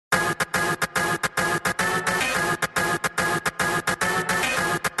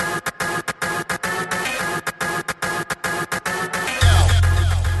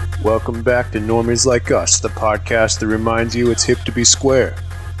Welcome back to Normies Like Us, the podcast that reminds you it's hip to be square.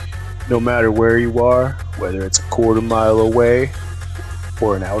 No matter where you are, whether it's a quarter mile away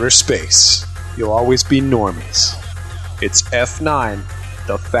or in outer space, you'll always be normies. It's F9,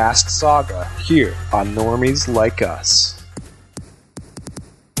 the Fast Saga, here on Normies Like Us.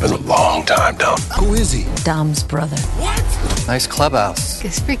 Been a long time, Dom. Who is he? Dom's brother. What? Nice clubhouse.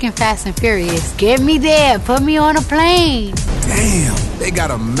 It's freaking Fast and Furious. Get me there. Put me on a plane. Damn, they got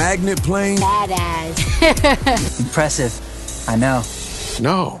a magnet plane? Badass. Impressive. I know.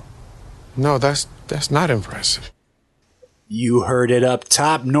 No, that's not impressive. You heard it up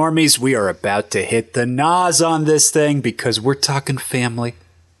top, normies. We are about to hit the nos on this thing because we're talking family.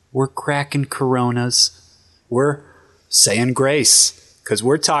 We're cracking Coronas. We're saying grace because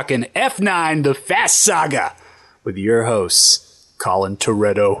we're talking F9, the Fast Saga, with your hosts, Colin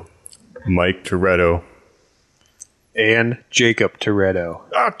Toretto, Mike Toretto, And Jacob Toretto.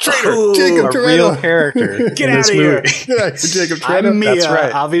 Oh, traitor! Jacob A Toretto. real character. Get out of here. Jacob Toretto. I'm Mia. That's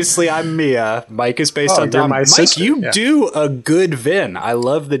right. Obviously, I'm Mia. Mike is based on you're Dom. my Mike, sister. you Yeah. do a good Vin. I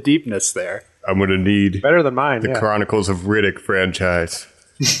love the deepness there. I'm going to need Better than mine, the yeah. Chronicles of Riddick franchise.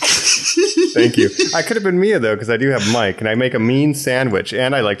 Thank you. I could have been Mia, though, because I do have Mike, and I make a mean sandwich,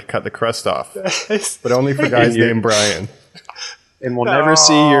 and I like to cut the crust off. But only for guys named Brian. And we'll never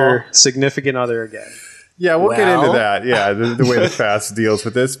see your significant other again. Yeah, we'll get into Well. that. Yeah, the way the Fast deals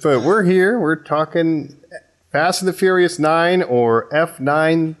with this. But we're here. We're talking Fast and the Furious 9 or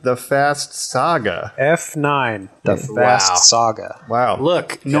F9, the Fast Saga. F9, the Fast Wow. Saga. Wow.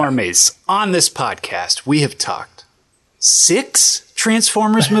 Look, normies, on this podcast, we have talked 6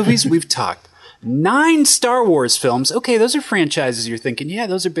 Transformers movies. We've talked 9 Star Wars films. Okay, those are franchises. You're thinking, yeah,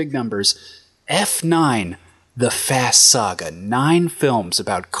 those are big numbers. F9, the Fast Saga. 9 films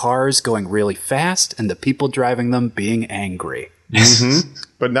about cars going really fast and the people driving them being angry.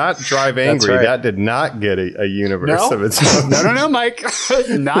 But not Drive Angry. right. That did not get a universe No, of its own. no, Mike.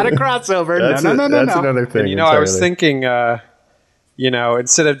 Not a crossover. That's no. That's another thing. And I was entirely. thinking,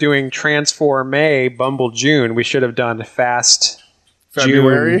 instead of doing Transform May, Bumble June, we should have done Fast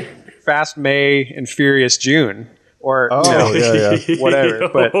February? June, Fast May, and Furious June. Or Oh, yeah. whatever.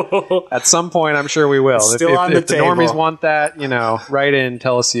 But at some point, I'm sure we will. Still on if the the table. normies want that, write in,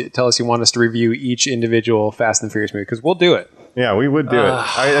 tell us you want us to review each individual Fast and Furious movie, because we'll do it. Yeah, we would do it.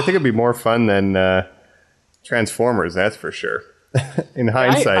 I think it'd be more fun than Transformers, that's for sure. In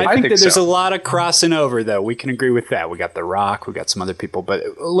hindsight. I think think that there's so. a lot of crossing over, though. We can agree with that. We got The Rock, we got some other people. But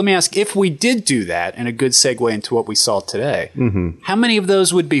let me ask, if we did do that, and a good segue into what we saw today, how many of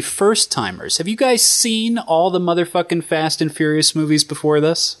those would be first-timers? Have you guys seen all the motherfucking Fast and Furious movies before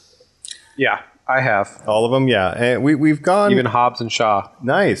this? Yeah, I have. All of them, yeah. And we've gone... Even Hobbs and Shaw.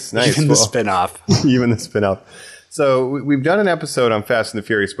 Nice. Even the Well, spin-off. even the spin-off. So we've done an episode on Fast and the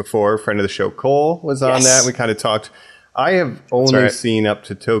Furious before. A friend of the show, Cole, was on Yes. that. We kind of talked. I have only right. seen up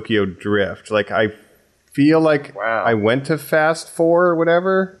to Tokyo Drift. Like, I feel like Wow. I went to Fast 4 or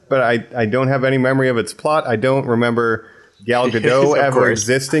whatever, but I don't have any memory of its plot. I don't remember Gal Gadot Of ever course.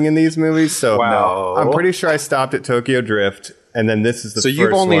 existing in these movies. So Wow. I'm pretty sure I stopped at Tokyo Drift, and then this is the So first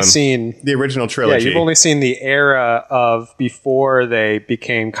you've only one. seen... The original Yeah, trilogy. you've only seen the era of before they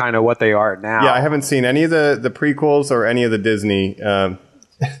became kind of what they are now. Yeah, I haven't seen any of the prequels or any of the Disney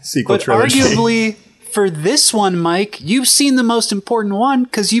sequel But trilogy. arguably, for this one, Mike, you've seen the most important one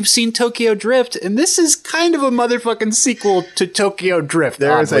because you've seen Tokyo Drift, and this is kind of a motherfucking sequel to Tokyo Drift.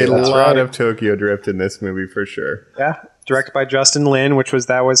 There is a oddly enough. lot of Tokyo Drift in this movie for sure. Yeah, directed by Justin Lin,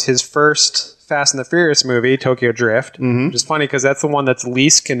 that was his first Fast and the Furious movie, Tokyo Drift. Which is funny because that's the one that's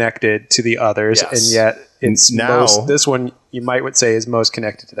least connected to the others, Yes. and yet it's Now- this one you might would say is most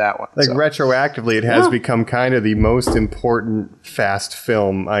connected to that one. Like So, retroactively, it has become kind of the most important Fast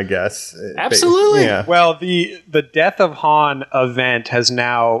film, I guess. Absolutely. Yeah. well, the Death of Han event has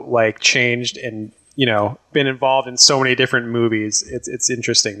now changed and been involved in so many different movies. It's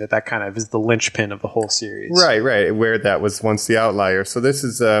interesting that kind of is the linchpin of the whole series. Right. Where that was once the outlier. So this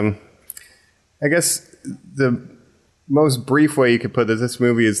is, I guess, the most brief way you could put this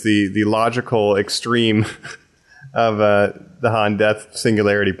movie is the logical extreme of the Han death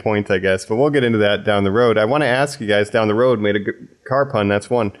singularity point, I guess. But we'll get into that down the road. I want to ask you guys down the road, made a good car pun, that's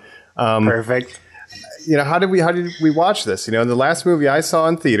one. Perfect. How did we watch this? The last movie I saw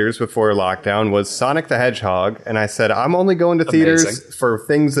in theaters before lockdown was Sonic the Hedgehog, and I said I'm only going to theaters Amazing. for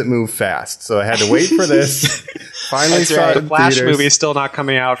things that move fast. So I had to wait for this. Finally That's saw right. it The in Flash theaters. movie is still not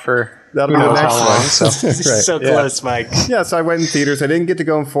coming out for That'll who be the knows next how long. one. So. Right. So close, Mike. Yeah, so I went in theaters. I didn't get to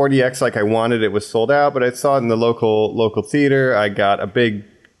go in 4DX like I wanted. It was sold out, but I saw it in the local theater. I got a big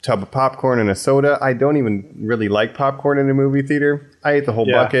tub of popcorn and a soda. I don't even really like popcorn in a movie theater. I ate the whole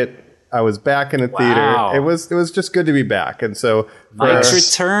bucket. I was back in the Wow. theater. It was just good to be back. And so Mike's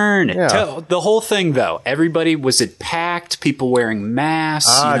return. Yeah. The whole thing, though, everybody, was it packed? People wearing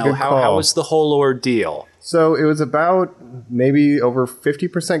masks? Good how call. was the whole ordeal? So it was about maybe over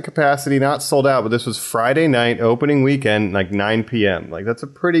 50% capacity, not sold out, but this was Friday night, opening weekend, like 9 p.m. Like, that's a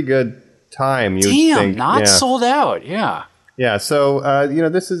pretty good time, you would Damn, think. not sold out. Yeah. Yeah, so,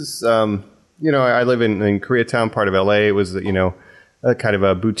 this is, I live in Koreatown, part of LA. It was, a kind of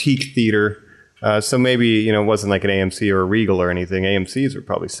a boutique theater. So maybe, it wasn't like an AMC or a Regal or anything. AMCs were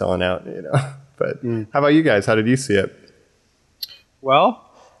probably selling out, But how about you guys? How did you see it? Well,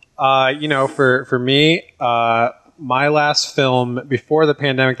 for me, my last film before the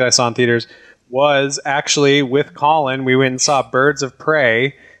pandemic that I saw in theaters was actually with Colin. We went and saw Birds of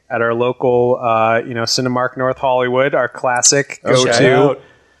Prey at our local, Cinemark North Hollywood, our classic go-to.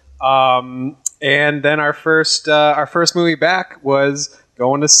 And then our first movie back was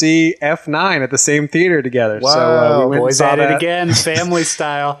going to see F9 at the same theater together. Wow. So we went Boys and saw at it that again, family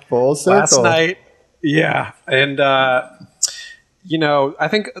style. Full circle. last night. Yeah, and I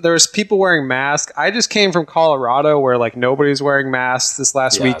think there's people wearing masks. I just came from Colorado where like nobody's wearing masks this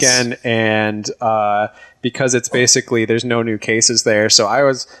last weekend, and because it's basically there's no new cases there. So I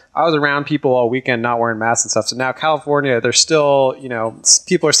was around people all weekend not wearing masks and stuff. So now California, there's still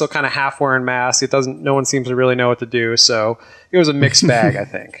people are still kind of half wearing masks. No one seems to really know what to do. So it was a mixed bag, I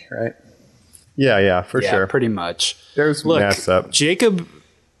think. Right? Yeah, for sure. Pretty much. There's Look, masks up. Jacob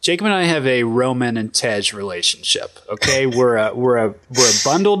and I have a Roman and Tej relationship. Okay, we're a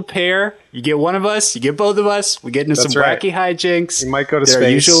bundled pair. You get one of us, you get both of us. We get into some wacky hijinks. We might go to Their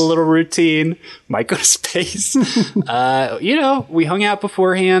space. usual little routine. Might go to space. We hung out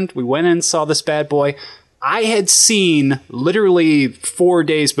beforehand. We went in and saw this bad boy. I had seen literally 4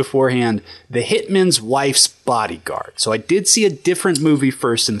 days beforehand The Hitman's Wife's Bodyguard. So I did see a different movie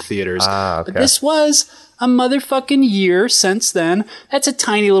first in theaters. Okay. But this was a motherfucking year since then. That's a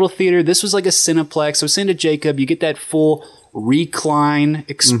tiny little theater. This was like a Cineplex. I was saying to Jacob, you get that full recline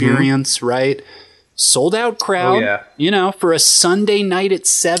experience, right? Sold out crowd. Oh, yeah. For a Sunday night at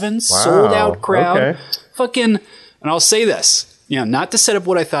 7, sold out crowd. Okay. And I'll say this, not to set up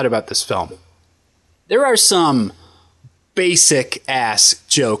what I thought about this film. There are some basic ass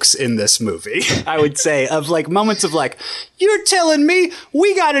jokes in this movie, I would say, of like moments of like, you're telling me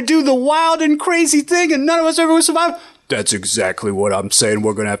we got to do the wild and crazy thing and none of us ever will survive? That's exactly what I'm saying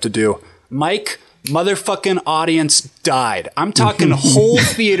we're going to have to do. Mike, motherfucking audience died. I'm talking whole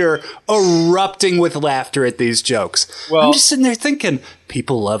theater erupting with laughter at these jokes. Well, I'm just sitting there thinking,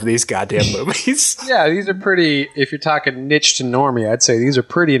 people love these goddamn movies. Yeah, these are pretty. If you're talking niche to normie, I'd say these are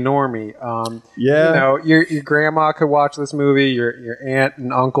pretty normie. Your grandma could watch this movie. Your aunt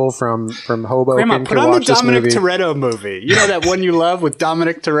and uncle from Hoboken Grandma, could put on the watch this Dominic movie. Toretto movie. You know that one you love with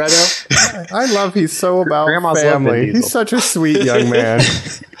Dominic Toretto? I love he's so about Grandma's love Vin family. Diesel. He's such a sweet young man.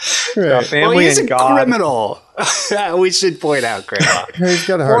 Right. Family he's and a God. criminal. We should point out, Grandma. He's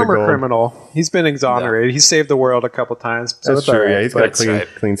got a heart of Former gold. criminal. He's been exonerated. He's saved the world a couple times. So That's it's all true. right. Yeah, he's got a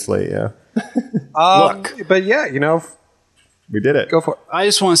That's clean slate. Yeah, Look. But yeah, we did it. go for it. I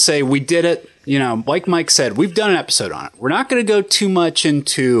just want to say we did it. Like Mike said, we've done an episode on it. We're not going to go too much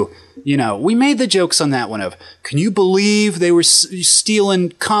into, we made the jokes on that one of, can you believe they were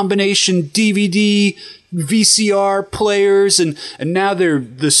stealing combination DVD, VCR players, and now they're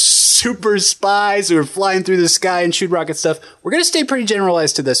the super spies who are flying through the sky and shoot rocket stuff. We're going to stay pretty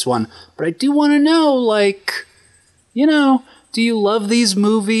generalized to this one. But I do want to know, do you love these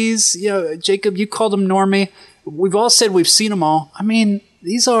movies? Jacob, you called them normie. We've all said we've seen them all. I mean,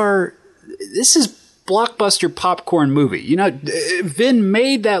 this is blockbuster popcorn movie. Vin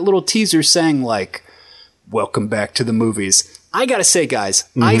made that little teaser saying like, welcome back to the movies. I gotta say, guys,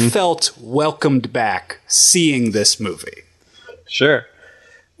 I felt welcomed back seeing this movie. Sure.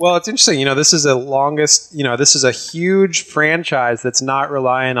 Well, it's interesting. This is this is a huge franchise that's not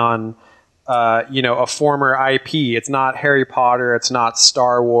relying on, a former IP. It's not Harry Potter. It's not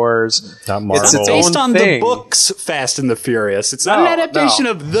Star Wars. It's not Marvel. It's its Based own on thing. the books Fast and the Furious. It's not an adaptation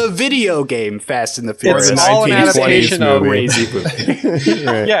of the video game Fast and the Furious. It's all an 1920s adaptation of movie. Crazy movie.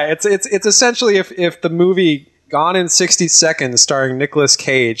 Right. Yeah, it's essentially if the movie Gone in 60 Seconds, starring Nicolas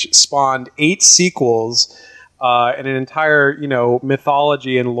Cage, spawned 8 sequels and an entire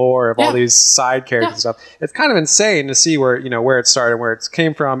mythology and lore of all these side characters and stuff. It's kind of insane to see where it started, where it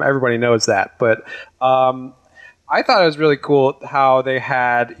came from. Everybody knows that, but I thought it was really cool how they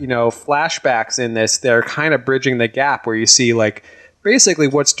had flashbacks in this. They're kind of bridging the gap where you see like basically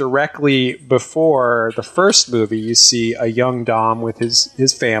what's directly before the first movie. You see a young Dom with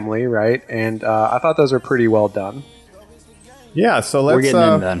his family, right? And I thought those were pretty well done. Yeah, so let's We're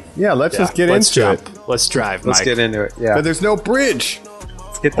getting in then. Yeah, let's just get let's into jump. it. Let's drive, Let's Mike. get into it. Yeah. But there's no bridge.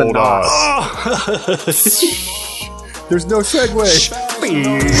 Let's get the Hold NOS. There's no segue.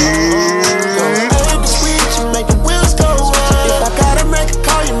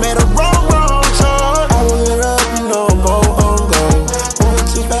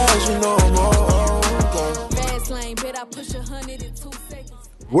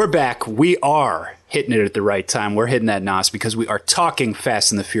 We're back. We are hitting it at the right time. We're hitting that NOS because we are talking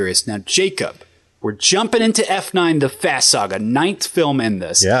Fast and the Furious. Now, Jacob, we're jumping into F9, the Fast Saga, 9th film in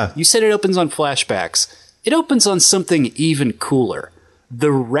this. Yeah. You said it opens on flashbacks. It opens on something even cooler.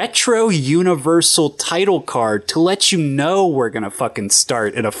 The retro universal title card to let you know we're going to fucking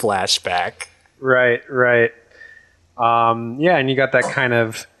start in a flashback. Right. Yeah, and you got that kind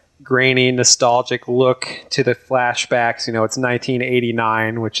of grainy, nostalgic look to the flashbacks. You know, it's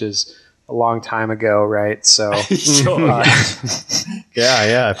 1989, which is a long time ago, right? So,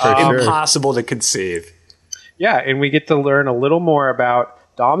 Yeah, for sure. Impossible to conceive. yeah, and we get to learn a little more about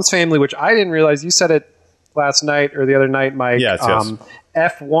Dom's family, which I didn't realize. You said it last night or the other night, Mike. Yes.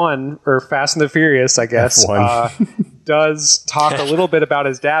 F1, or Fast and the Furious, I guess, F1. does talk a little bit about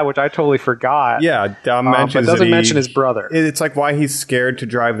his dad, which I totally forgot. Yeah, Dom mentions but doesn't that mention his brother. It's like why he's scared to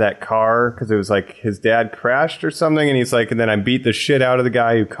drive that car because it was like his dad crashed or something, and he's like, and then I beat the shit out of the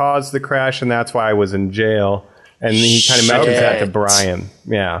guy who caused the crash, and that's why I was in jail. And he kind of mentions that to Brian.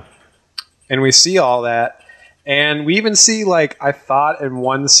 Yeah, And we see all that. And we even see, like, I thought in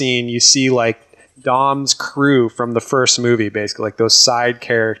one scene, you see, like, Dom's crew from the first movie, basically, like those side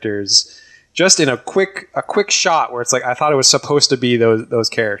characters, just in a quick shot where it's like, I thought it was supposed to be those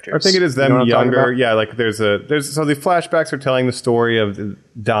characters. I think it is them You know what I'm talking younger. about? Yeah, like so the flashbacks are telling the story of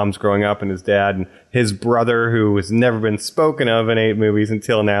Dom's growing up and his dad and his brother who has never been spoken of in 8 movies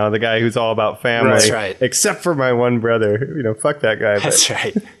until now. The guy who's all about family, That's right. Except for my one brother. You know, fuck that guy. That's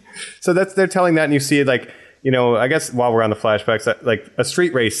right. So they're telling that, and you see it like, you know, I guess while we're on the flashbacks, like a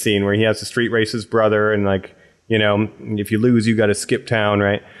street race scene where he has to street race his brother, and like, you know, if you lose, you got to skip town,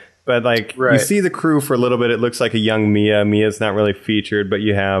 right? But like, you see the crew for a little bit. It looks like a young Mia. Mia's not really featured, but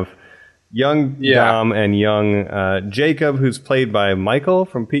you have young Dom and young Jacob, who's played by Michael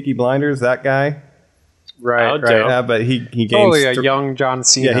from Peaky Blinders. That guy, Right. Yeah, but he gains Totally a young John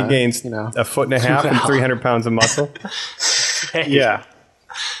Cena. Yeah, he gains you know. a foot and a half and 300 pounds of muscle. Yeah.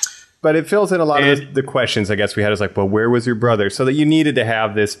 But it fills in a lot of the questions, I guess, we had. Is like, well, where was your brother? So that you needed to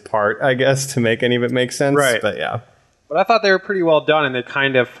have this part, I guess, to make any of it make sense. Right. But yeah. But I thought they were pretty well done, and they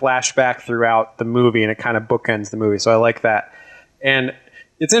kind of flash back throughout the movie, and it kind of bookends the movie. So I like that. And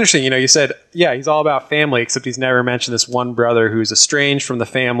it's interesting, you know, you said, yeah, he's all about family, except he's never mentioned this one brother who's estranged from the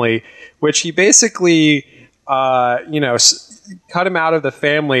family, which he basically, cut him out of the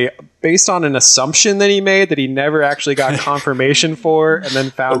family based on an assumption that he made that he never actually got confirmation for, and then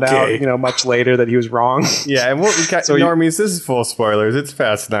found out, you know, much later that he was wrong. Yeah, and we got, So normies, this is full spoilers. It's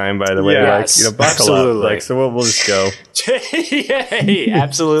Fast 9, by the way. Yes, like, you know, buckle absolutely. up. Like, so we'll just go. Yay,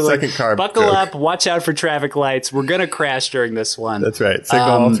 absolutely. Second carb Buckle joke. up. Watch out for traffic lights. We're going to crash during this one. That's right. Signal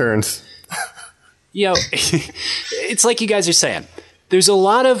all turns. You know, it's like you guys are saying. There's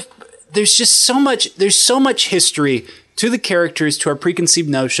so much history to the characters, to our preconceived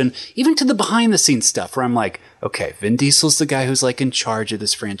notion, even to the behind the scenes stuff where I'm like, okay, Vin Diesel's the guy who's like in charge of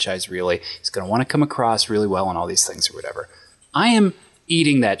this franchise, really. He's going to want to come across really well and all these things or whatever. I am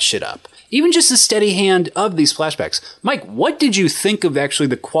eating that shit up. Even just the steady hand of these flashbacks. Mike, what did you think of actually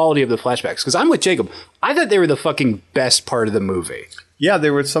the quality of the flashbacks? Because I'm with Jacob. I thought they were the fucking best part of the movie. Yeah,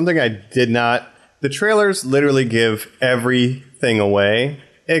 there was something I did not. The trailers literally give everything away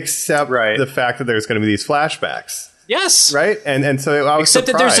except the fact that there's going to be these flashbacks. Yes. Right? And so I was Except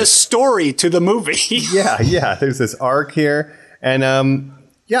that there's a surprised. story to the movie. Yeah. There's this arc here. And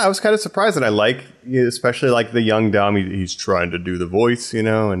I was kind of surprised, and I like, especially like the young Dom. He's trying to do the voice, you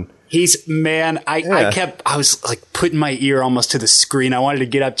know, and I was like putting my ear almost to the screen. I wanted to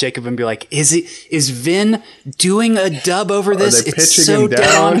get up, Jacob, and be like, is Vin doing a dub over this? Are they It's pitching so him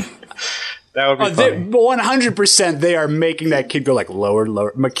down? down. That would be funny. 100% they are making that kid go like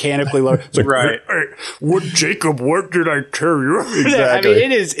lower, mechanically lower. It's like, Right. "Hey, what, Jacob, what did I tell you?" Exactly. I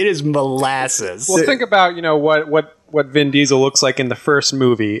mean, it is molasses. Well, think about, you know, what Vin Diesel looks like in the first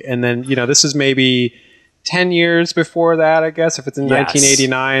movie, and then, you know, this is maybe 10 years before that, I guess, if it's in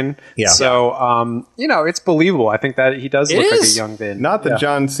 1989. Yeah. So, you know, it's believable. I think that he does look like a young Vin. Not the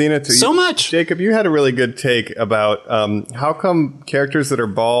John Cena too. So much. Jacob, you had a really good take about how come characters that are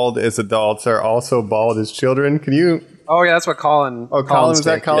bald as adults are also bald as children. Can you? Oh, yeah, that's what Colin. Oh, Colin, was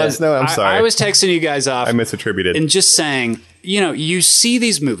that take. Colin's? No, I'm sorry. I was texting you guys off. I misattributed. And just saying, you know, you see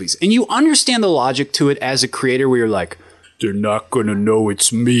these movies and you understand the logic to it as a creator where you're like, they're not gonna know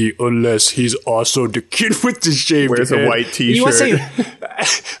it's me unless he's also the kid with the shaved Wears head. a white t-shirt. You want to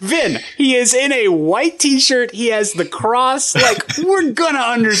say, Vin, he is in a white t-shirt. He has the cross. Like, we're gonna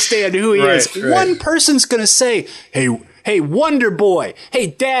understand who he is. Right. One person's gonna say, Hey, Wonder Boy. Hey,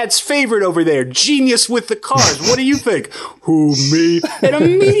 Dad's favorite over there. Genius with the cars. What do you think? Who, me? And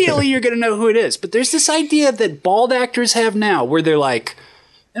immediately you're going to know who it is. But there's this idea that bald actors have now where they're like,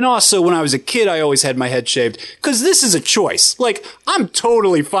 and also when I was a kid, I always had my head shaved. Because this is a choice. Like, I'm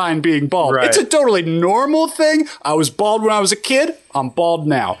totally fine being bald. Right. It's a totally normal thing. I was bald when I was a kid. I'm bald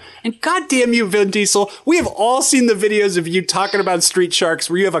now. And goddamn you, Vin Diesel, we have all seen the videos of you talking about Street Sharks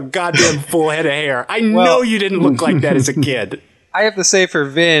where you have a goddamn full head of hair. I know you didn't look like that as a kid. I have to say for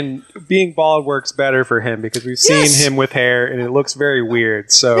Vin, being bald works better for him because we've seen him with hair and it looks very weird.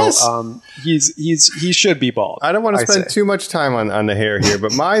 So he should be bald. I don't want to spend too much time on the hair here,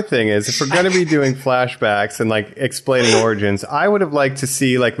 but my thing is, if we're going to be doing flashbacks and like explaining origins, I would have liked to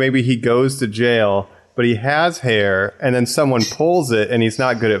see like maybe he goes to jail, but he has hair, and then someone pulls it, and he's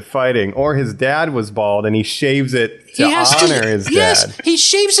not good at fighting. Or his dad was bald, and he shaves it to honor his dad. Yes, he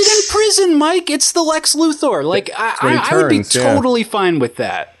shaves it in prison, Mike. It's the Lex Luthor. Like, I would be totally fine with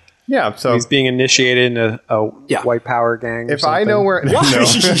that. Yeah, so he's being initiated in a white power gang. If I know where, well,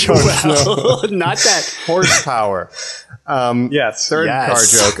 not that horsepower. Yes. Third car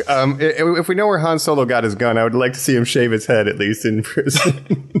joke. If we know where Han Solo got his gun, I would like to see him shave his head at least in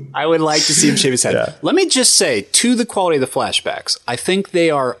prison. I would like to see him shave his head. Yeah. Let me just say, to the quality of the flashbacks, I think they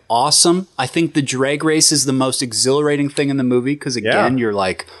are awesome. I think the drag race is the most exhilarating thing in the movie because, again, you're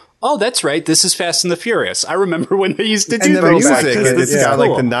like, oh, that's right. This is Fast and the Furious. I remember when they used to do the music. It's got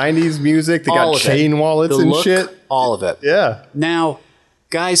like the 90s music. They got chain wallets and shit. All of it. Yeah. Now,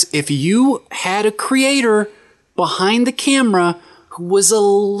 guys, if you had a creator behind the camera who was a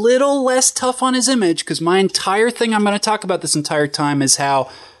little less tough on his image, because my entire thing I'm going to talk about this entire time is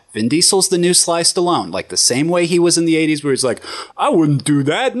how Vin Diesel's the new Sly Stallone. Like the same way he was in the 80s where he's like, I wouldn't do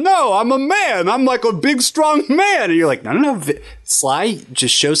that. No, I'm a man. I'm like a big, strong man. And you're like, no. Sly,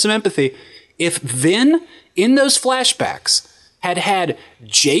 just show some empathy. If Vin, in those flashbacks, had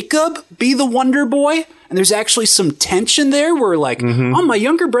Jacob be the Wonder Boy, and there's actually some tension there where like, oh, my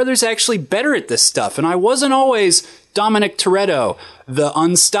younger brother's actually better at this stuff, and I wasn't always Dominic Toretto, the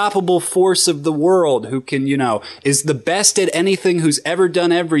unstoppable force of the world who can, is the best at anything, who's ever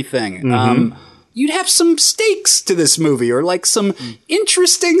done everything. You'd have some stakes to this movie or like some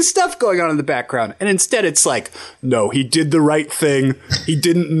interesting stuff going on in the background. And instead it's like, no, he did the right thing. He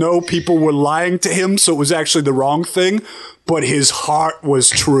didn't know people were lying to him, so it was actually the wrong thing. But his heart was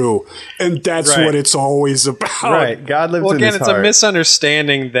true. And that's what it's always about. Right. God lives in his heart. It's a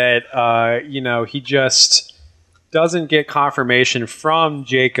misunderstanding that, he just doesn't get confirmation from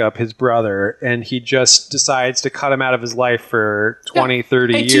Jacob, his brother, and he just decides to cut him out of his life for 20,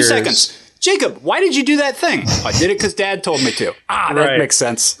 30 years. 2 seconds. Jacob, why did you do that thing? I did it because Dad told me to. That makes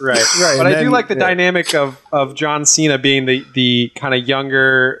sense. Right. But I do like the dynamic of John Cena being the kind of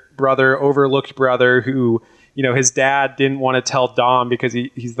younger brother, overlooked brother who, his dad didn't want to tell Dom because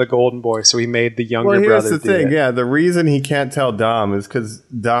he's the golden boy, so he made the younger brother do it. Well, here's the thing. Yeah, the reason he can't tell Dom is because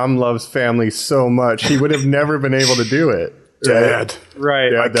Dom loves family so much. He would have never been able to do it. Dad.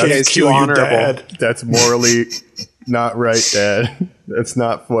 Right. Yeah, I can't kill you, Dad. That's morally not right, Dad. That's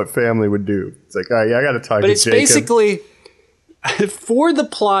not what family would do. It's like, I got to talk to Jacob. But it's basically, for the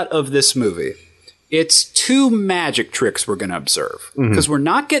plot of this movie, it's two magic tricks we're going to observe. Because we're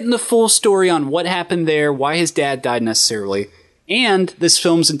not getting the full story on what happened there, why his dad died necessarily. And this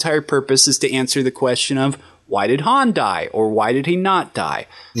film's entire purpose is to answer the question of, why did Han die? Or why did he not die?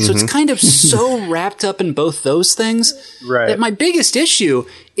 So it's kind of so wrapped up in both those things that my biggest issue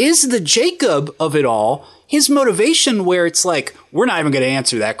is the Jacob of it all. His motivation where it's like, we're not even going to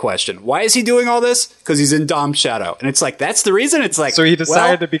answer that question. Why is he doing all this? Because he's in Dom's shadow. And it's like, that's the reason? It's like, so he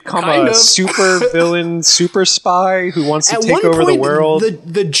decided to become a super villain, super spy who wants to take over the world.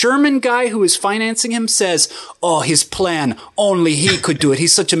 The German guy who is financing him says, oh, his plan, only he could do it.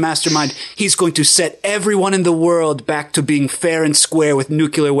 He's such a mastermind. He's going to set everyone in the world back to being fair and square with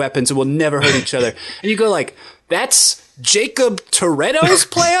nuclear weapons and will never hurt each other. And you go like, that's Jacob Toretto's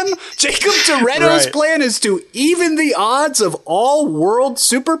plan? Jacob Toretto's plan is to even the odds of all world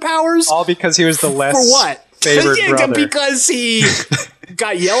superpowers? All because he was the less for what? favored brother. Because he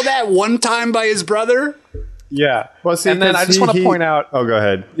got yelled at one time by his brother? Yeah. Well, see, and then I just want to point out... Oh, go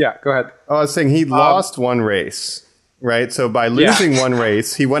ahead. Yeah, go ahead. I was saying he lost one race, right? So by losing one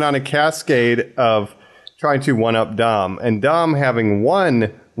race, he went on a cascade of trying to one-up Dom. And Dom, having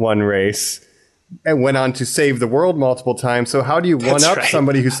won one race... and went on to save the world multiple times. So how do you one-up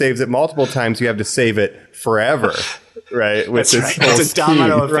somebody who saves it multiple times? You have to save it forever. right? With That's this right. whole It's a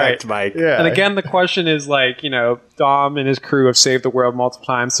domino scheme. effect, Mike. Yeah. And again, the question is like, Dom and his crew have saved the world multiple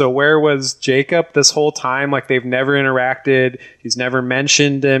times. So where was Jacob this whole time? Like they've never interacted. He's never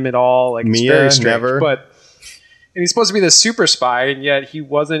mentioned him at all. Like it's Mia, very strange. never. And he's supposed to be the super spy, and yet he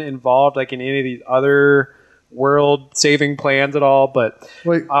wasn't involved like in any of these other world saving plans at all. But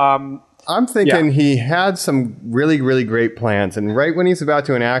I'm thinking he had some really, really great plans, and right when he's about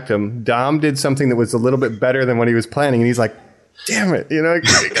to enact them, Dom did something that was a little bit better than what he was planning, and he's like, "Damn it,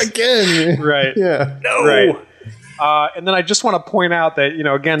 again." Right. Yeah. No. Right. And then I just want to point out that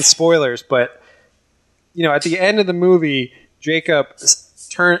again, spoilers, but at the end of the movie, Jacob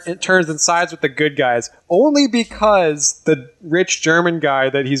turns and sides with the good guys only because the rich German guy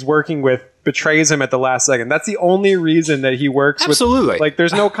that he's working with betrays him at the last second. That's the only reason that he works Absolutely. with. Like,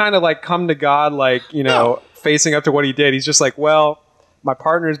 there's no kind of like come to God, like, facing up to what he did. He's just like, well, my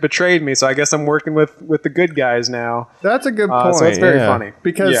partner's betrayed me, so I guess I'm working with the good guys now. That's a good point. So it's very funny.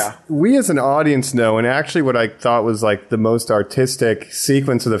 Because we as an audience know, and actually what I thought was like the most artistic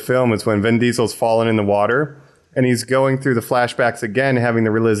sequence of the film is when Vin Diesel's fallen in the water and he's going through the flashbacks again, having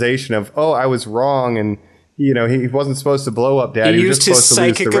the realization of, oh, I was wrong, and he wasn't supposed to blow up Dad. He was used just his supposed to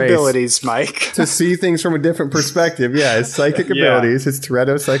lose psychic the race. abilities, Mike. To see things from a different perspective. Yeah, his psychic abilities, his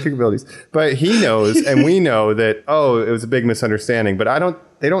Toretto psychic abilities. But he knows, and we know that, it was a big misunderstanding. But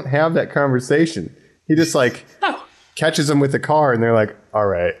they don't have that conversation. He just catches them with the car, and they're like, all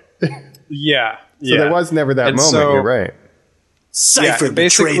right. Yeah. So there was never that moment. You're right. Cypher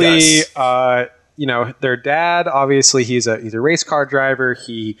betrayed us. Their dad, obviously he's a race car driver.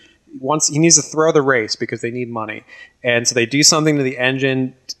 He needs to throw the race because they need money. And so they do something to the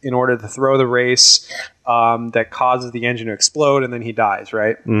engine in order to throw the race that causes the engine to explode, and then he dies,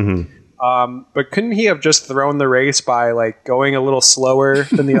 right? Mm-hmm. But couldn't he have just thrown the race by like going a little slower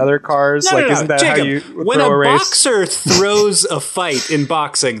than the other cars? No, Isn't that Jacob, how you when throw a race? Boxer throws a fight in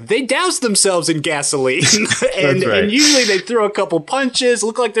boxing, they douse themselves in gasoline, and usually they throw a couple punches,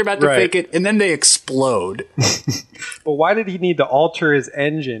 look like they're about to fake it, and then they explode. But why did he need to alter his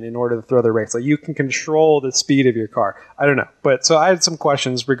engine in order to throw the race? Like, you can control the speed of your car. I don't know. But so I had some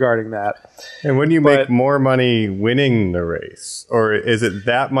questions regarding that. And wouldn't you make more money winning the race? Or is it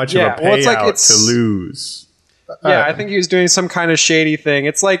that much of a payout to lose? Yeah, I think he was doing some kind of shady thing.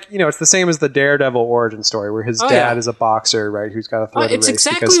 It's like, it's the same as the Daredevil origin story where his dad is a boxer, right, who's got to throw the race. It's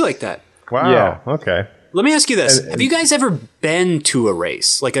exactly like that. Wow. Yeah. Okay. Let me ask you this. Have you guys ever been to a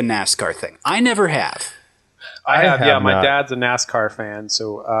race, like a NASCAR thing? I never have. I have. Yeah, my not. dad's a NASCAR fan,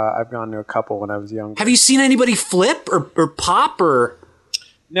 so I've gone to a couple when I was younger. Have you seen anybody flip or pop or?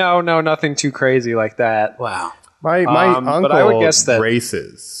 No, nothing too crazy like that. Wow. My uncle but I would guess that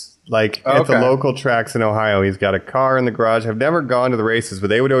races. Like at the local tracks in Ohio, he's got a car in the garage. I've never gone to the races, but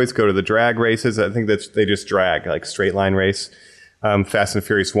they would always go to the drag races. I think that they just drag, like straight line race. Fast and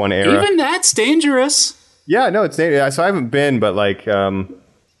Furious 1 era. Even that's dangerous. Yeah, no, it's dangerous. So I haven't been, but like I'm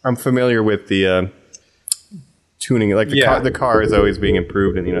familiar with the tuning. Like the car is always being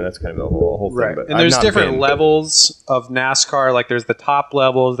improved, and that's kind of the whole thing. right. But And there's I've not different been. levels of NASCAR. Like there's the top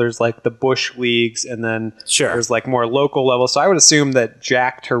levels, there's like the Busch leagues, and then there's like more local levels. So I would assume that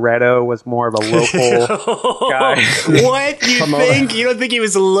Jack Toretto was more of a local guy. What? You think? You don't think he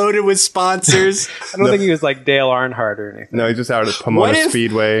was loaded with sponsors? I don't think he was like Dale Earnhardt or anything. No, he's just out at Pomona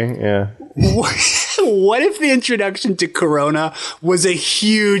Speedway. Yeah. What if the introduction to Corona was a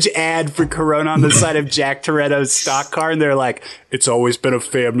huge ad for Corona on the side of Jack Toretto's stock car, and they're like, "It's always been a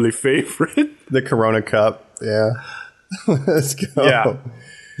family favorite." The Corona Cup. Yeah. Let's go. Yeah.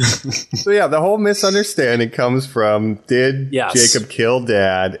 So the whole misunderstanding comes from Jacob kill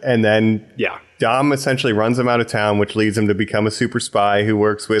Dad, and then Dom essentially runs him out of town, which leads him to become a super spy who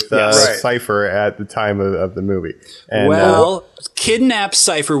works with Cypher at the time of the movie. And, kidnaps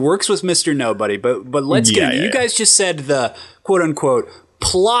Cypher, works with Mr. Nobody, but let's get into it. You guys just said the quote-unquote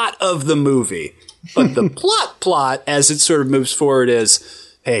plot of the movie, but the plot, as it sort of moves forward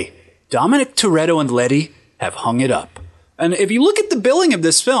is, hey, Dominic Toretto and Letty have hung it up. And if you look at the billing of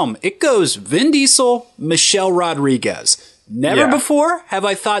this film, it goes Vin Diesel, Michelle Rodriguez. Never before have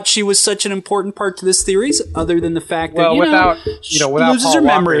I thought she was such an important part to this series, other than the fact that without loses Paul her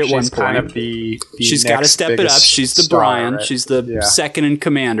memory Walker, at one she's point. kind of the She's got to step it up. She's the star, Brian. right? She's the second in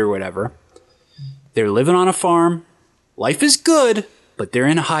command or whatever. They're living on a farm. Life is good, but they're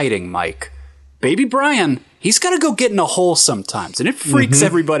in hiding, Mike. Baby Brian, he's got to go get in a hole sometimes, and it freaks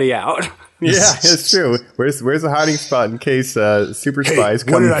everybody out. Yeah, it's true. Where's the hiding spot in case super spies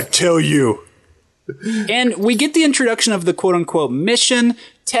come? What did I tell you? And we get the introduction of the quote-unquote mission.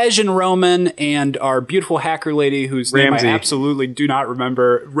 Tej and Roman and our beautiful hacker lady, whose Ramsey. name I absolutely do not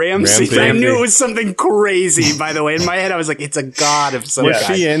remember. Ramsey. I knew it was something crazy, by the way. In my head, I was like, it's a god of some Was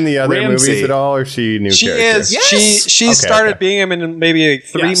kind. she in the other Ramsey. movies at all, or she new She character? is. Yes! She Okay, started okay. being him in maybe like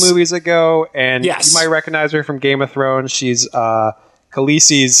 3 Yes. movies ago, and Yes. you might recognize her from Game of Thrones. She's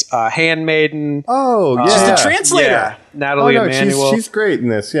Khaleesi's handmaiden. Oh, yeah. She's the translator. Yeah, Oh, Natalie no, Emanuel. she's great in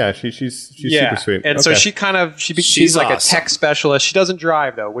this. Yeah, she's super sweet. And so Okay. she kind of she's She's like awesome. a tech specialist. She doesn't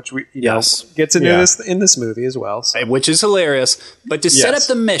drive though, which we Yes. gets into Yeah. this in this movie as well. So. Which is hilarious. But to set Yes. up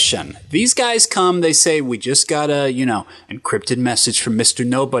the mission, these guys come, they say, we just got a, encrypted message from Mr.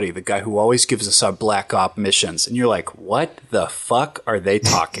 Nobody, the guy who always gives us our Black Op missions. And you're like, what the fuck are they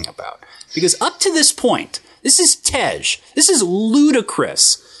talking about? Because up to this point, this is Tej. This is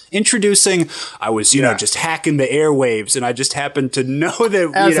ludicrous. Introducing, I was, just hacking the airwaves, and I just happened to know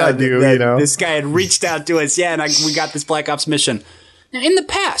that, As I do, that this guy had reached out to us. Yeah, and we got this Black Ops mission. Now, in the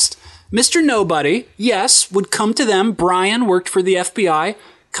past, Mr. Nobody, yes, would come to them. Brian worked for the FBI.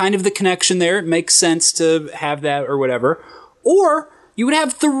 Kind of the connection there. It makes sense to have that or whatever. Or you would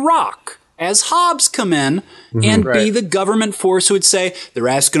have The Rock as Hobbs come in and be the government force who would say, they're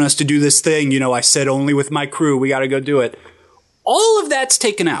asking us to do this thing. I said only with my crew. We got to go do it. All of that's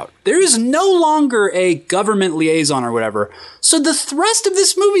taken out. There is no longer a government liaison or whatever. So the thrust of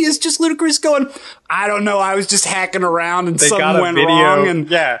this movie is just Ludacris going, I don't know, I was just hacking around and They got something a went video. wrong. And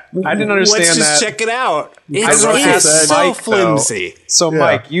Yeah, I didn't understand let's just that. check it out. I It's, wanna it's ask so Mike, though. flimsy. So, Yeah.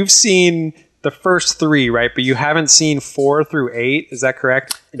 Mike, you've seen the first 3, right? But you haven't seen 4 through 8. Is that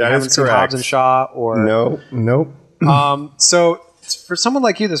correct? That you is haven't seen correct. Hobbs and Shaw, or Nope. So for someone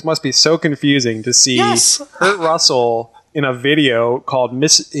like you, this must be so confusing to see Yes. Kurt Russell in a video called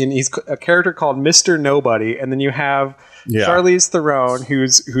he's a character called Mr. Nobody, and then you have Yeah. Charlize Theron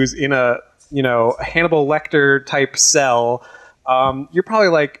who's in a Hannibal Lecter type cell. You're probably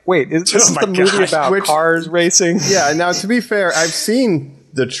like, wait, this is my the movie gosh. about Which- cars racing? Yeah, now to be fair, I've seen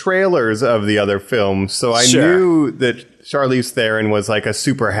the trailers of the other films, so I Sure. knew that Charlize Theron was like a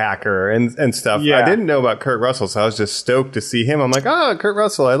super hacker and stuff. Yeah. I didn't know about Kurt Russell, so I was just stoked to see him. I'm like, Kurt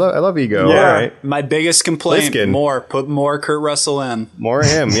Russell, I love Ego. Yeah. All right. My biggest complaint, Pliskin. put more Kurt Russell in. More of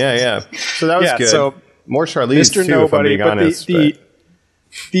him, yeah. So that was Yeah, good. so More Charlize Mr. too, if I'm Nobody, being but honest.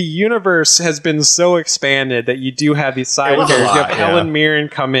 the universe has been so expanded that you do have these side It was a characters. You lot, have yeah. Helen Mirren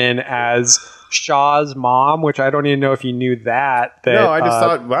come in as Shaw's mom, which I don't even know if you knew that. No, I just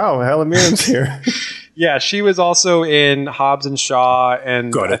thought, wow, Helen Mirren's here. Yeah, she was also in Hobbs and Shaw,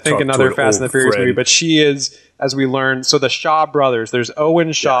 and Gotta I think talk another to an Fast and the old Furious friend. movie. But she is, as we learned, so the Shaw brothers. There's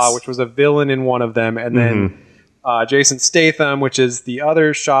Owen Shaw, Yes. which was a villain in one of them, and then Jason Statham, which is the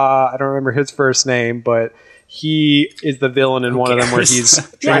other Shaw. I don't remember his first name, but he is the villain in one of them where cares? he's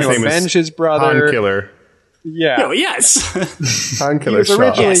trying to His name is avenge his brother. Han Killer. Yeah, Oh, yes. Han he Killer was Shaw.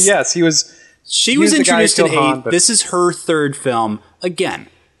 originally Yes. he was. She He was was the guy who introduced in killed Han, 8. but- This is her third film. Again,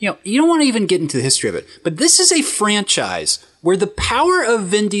 you don't want to even get into the history of it, but this is a franchise where the power of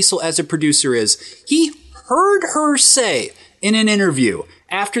Vin Diesel as a producer is he heard her say in an interview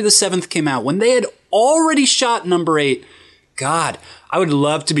after the 7th came out, when they had already shot number 8, God, I would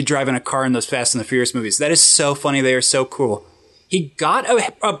love to be driving a car in those Fast and the Furious movies. That is so funny. They are so cool. He got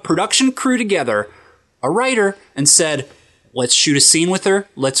a production crew together, a writer, and said, let's shoot a scene with her.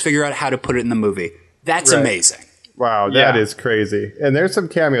 Let's figure out how to put it in the movie. That's Right. amazing. Wow, Yeah. that is crazy. And there's some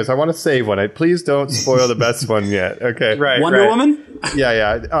cameos. I want to save one. Please don't spoil the best one yet. Okay. Right, Wonder right. Woman?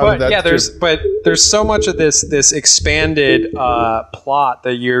 Yeah. But that's there's so much of this expanded plot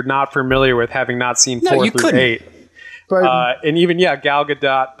that you're not familiar with, having not seen No, 4 you through couldn't. 8. But And even Gal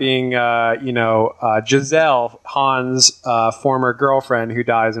Gadot being Giselle, Han's former girlfriend who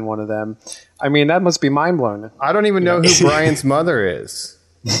dies in one of them. I mean, that must be mind blowing. I don't even know who Brian's mother is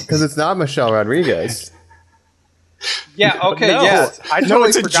because it's not Michelle Rodriguez. Yeah. Okay. No. Yeah. I totally No,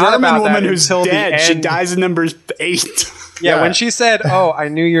 it's a forgot German about woman that who's until dead. the She end. dies in number 8. Yeah, Yeah. when she said, "Oh, I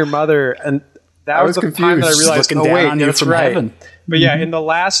knew your mother," and that was was the time that I confused. realized, Looking "Oh down wait, on you that's from right." heaven. But yeah, in the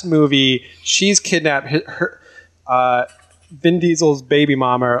last movie, she's kidnapped. Vin Diesel's baby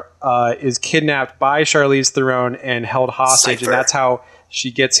mama is kidnapped by Charlize Theron and held hostage, Cypher. and that's how she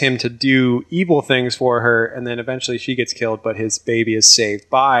gets him to do evil things for her. And then eventually, she gets killed, but his baby is saved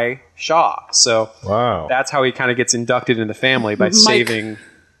by Shaw. So Wow. that's how he kind of gets inducted in the family by saving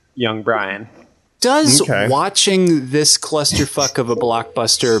young Brian. Does Okay. watching this clusterfuck of a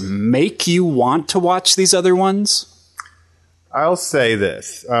blockbuster make you want to watch these other ones? I'll say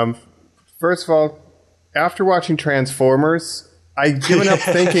this. First of all, after watching Transformers, I've given up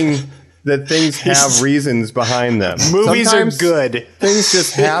thinking that things have reasons behind them. Movies Sometimes are good. Things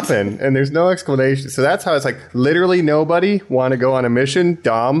just happen, and there's no explanation. So that's how it's like, literally nobody want to go on a mission?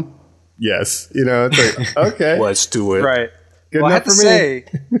 Dom? Yes. You know, it's like, okay. Let's do it. Right. Good Well, I enough have to for me. say,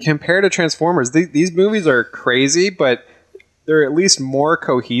 compared to Transformers, these movies are crazy, but they're at least more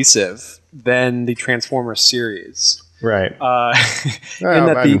cohesive than the Transformers series. Right. In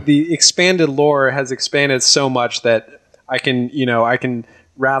that the expanded lore has expanded so much that I can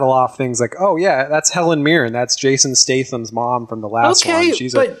rattle off things like, oh yeah, that's Helen Mirren, that's Jason Statham's mom from the last one.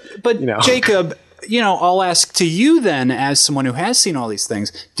 She's but Jacob, I'll ask to you then, as someone who has seen all these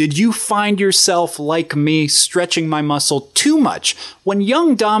things, did you find yourself, like me, stretching my muscle too much when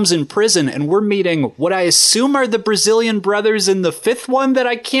young Dom's in prison and we're meeting what I assume are the Brazilian brothers in the fifth one that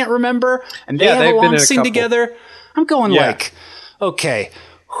I can't remember, and they have a long scene together? I'm going okay,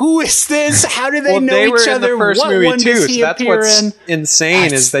 who is this? How do they know they each were other? In the first what movie one too. does he So that's appear what's in?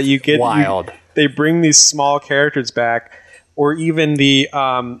 insane is that you get wild. They bring these small characters back, or even the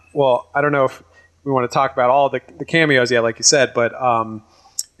well, I don't know if we want to talk about all the cameos yet, like you said, but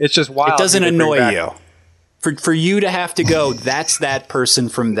it's just wild. It doesn't annoy you. For you to have to go, that's that person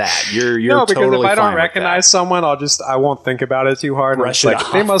from that. You're no, because totally if I don't fine recognize someone, I won't think about it too hard. Brush it's it like,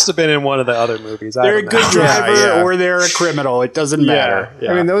 off. they must have been in one of the other movies. They're a good driver or they're a criminal. It doesn't matter.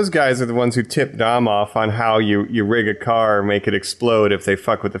 I mean, those guys are the ones who tip Dom off on how you rig a car and make it explode if they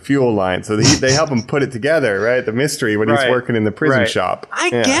fuck with the fuel line. So they help him put it together, right? The mystery when he's working in the prison shop. I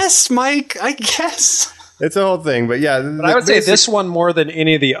guess, Mike. I guess. It's a whole thing, but yeah. But I would say this one, more than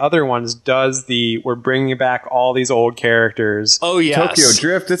any of the other ones, does we're bringing back all these old characters. Oh, yes. Tokyo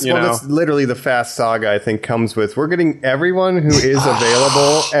Drift, that's literally the Fast Saga, I think, comes with. We're getting everyone who is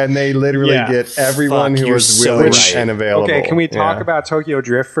available, and they literally get everyone who is willing and available. Okay, can we talk about Tokyo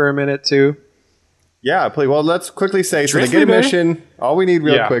Drift for a minute, too? Yeah, please. Well, let's quickly say, so they Drift get a me, mission. All we need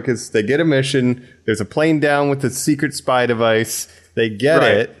real quick is they get a mission. There's a plane down with the secret spy device. They get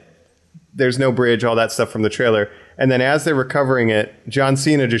it. There's no bridge, all that stuff from the trailer. And then as they're recovering it, John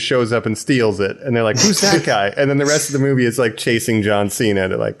Cena just shows up and steals it. And they're like, who's that guy? And then the rest of the movie is like chasing John Cena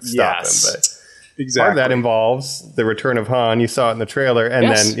to like stop him. But part of that involves the return of Han. You saw it in the trailer.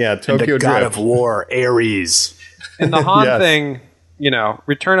 And then, Tokyo and the Drift. God of War, Ares. And the Han thing,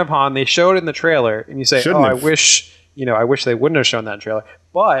 Return of Han, they showed it in the trailer. And you say, I wish they wouldn't have shown that in the trailer.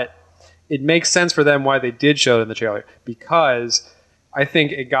 But it makes sense for them why they did show it in the trailer. Because I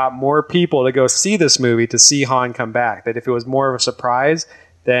think it got more people to go see this movie to see Han come back. That if it was more of a surprise,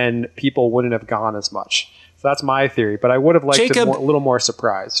 then people wouldn't have gone as much. So that's my theory. But I would have liked a little more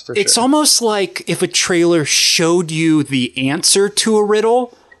surprise, for sure. It's almost like if a trailer showed you the answer to a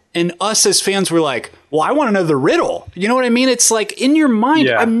riddle, and us as fans were like, well, I want to know the riddle. You know what I mean? It's like, in your mind,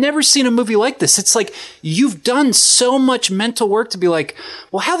 I've never seen a movie like this. It's like, you've done so much mental work to be like,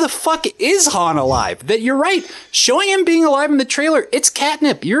 well, how the fuck is Han alive? That you're right. Showing him being alive in the trailer, it's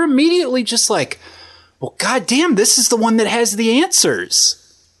catnip. You're immediately just like, well, goddamn, this is the one that has the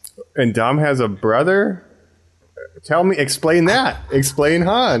answers. And Dom has a brother? Explain that. Explain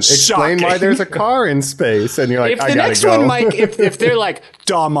Han. Explain why there's a car in space. And you're like, I gotta go. If the next one, Mike, if they're like,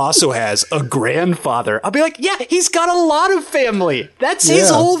 Dom also has a grandfather, I'll be like, yeah, he's got a lot of family. That's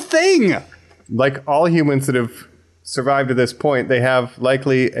his whole thing. Like all humans that have survived to this point, they have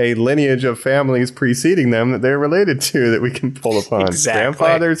likely a lineage of families preceding them that they're related to that we can pull upon. Exactly.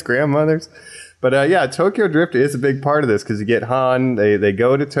 Grandfathers, grandmothers. But Tokyo Drift is a big part of this because you get Han, they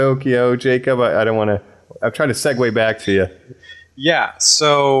go to Tokyo. Jacob, I don't want to... I'm trying to segue back to you. Yeah,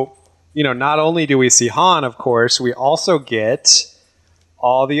 so, not only do we see Han, of course, we also get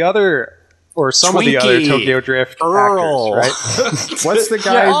all the other, or some of the other Tokyo Drift Earl. actors, right? What's the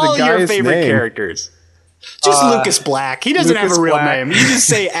guy? All the guy's your favorite name? Characters. Just Lucas Black. He doesn't have a real name. You just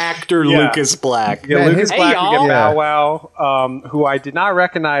say actor Lucas Black. You get Lucas Black, you get y'all. Bow Wow, who I did not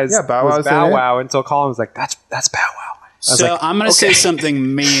recognize Bow was Wow's Bow in it. Wow until Colin was like, that's Bow Wow. So I'm going to say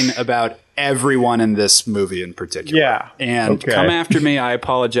something mean about everyone in this movie in particular. Yeah. And come after me. I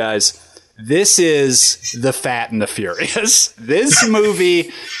apologize. This is The Fat and the Furious. This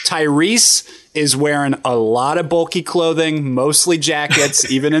movie, Tyrese is wearing a lot of bulky clothing, mostly jackets,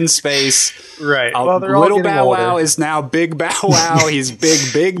 even in space. Right. Well, little Bow Wow is now Big Bow Wow. He's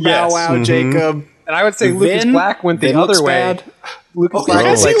big Bow Wow, Jacob. And I would say Lucas Black went the other way. Lucas Black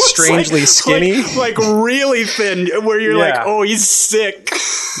was like strangely skinny. Like really thin, where you're like, oh, he's sick.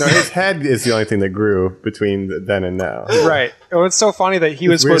 No, his head is the only thing that grew between then and now. Right. Oh, it's so funny that he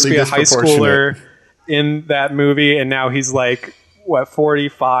was supposed to be a high schooler in that movie, and now he's like,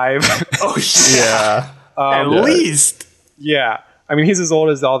 45? Yeah. At least. Yeah. I mean, he's as old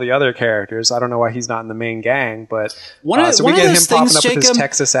as all the other characters. I don't know why he's not in the main gang, but One of we get him those popping things, up with his Jacob,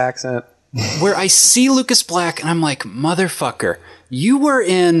 Texas accent. where I see Lucas Black and I'm like, motherfucker, you were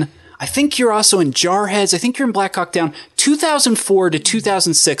in, I think you're also in Jarheads, I think you're in Black Hawk Down, 2004 to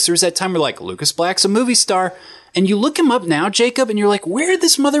 2006. There was that time where like, Lucas Black's a movie star. And you look him up now, Jacob, and you're like, where did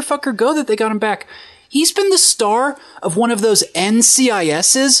this motherfucker go that they got him back? He's been the star of one of those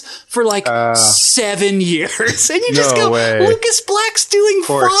NCISs for like 7 years. And you just No go, way. Lucas Black's doing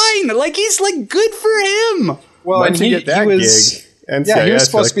fine. Like, he's like, good for him. Well, Once and you get that he was, gig, yeah, he was NCIS,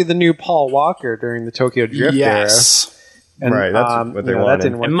 supposed to like- be the new Paul Walker during the Tokyo Drift era. And, Right, that's what they that wanted.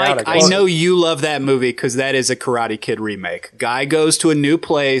 didn't work And Mike, out, I guess. know you love that movie because that is a Karate Kid remake. Guy goes to a new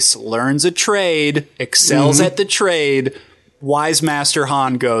place, learns a trade, excels at the trade. Wise Master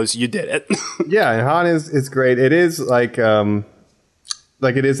Han goes, you did it. Yeah, and Han is great. It is like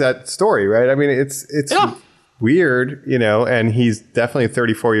it is that story, right? I mean, it's Yeah. weird, you know, and he's definitely a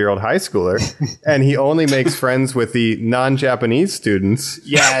 34-year-old high schooler, and he only makes friends with the non-Japanese students.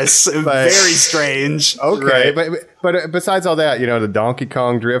 Yes, very strange. Okay, but besides all that, you know, the Donkey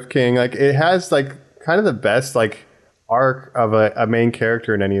Kong Drift King, like it has like kind of the best like arc of a main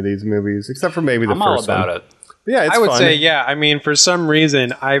character in any of these movies, except for maybe the I'm first all about one. it. But yeah, it's I would fun. say, yeah. I mean, for some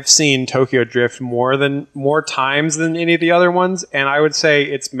reason, I've seen Tokyo Drift more times than any of the other ones, and I would say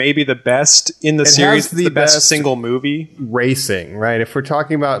it's maybe the best in the series. has the The best best single movie. racing, right? If we're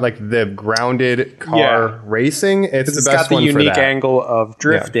talking about like the grounded car racing, it's the It's best got the one for unique that. angle of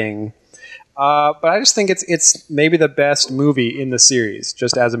drifting. But I just think it's maybe the best movie in the series,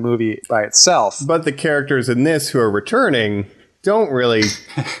 just as a movie by itself. But the characters in this who are returning don't really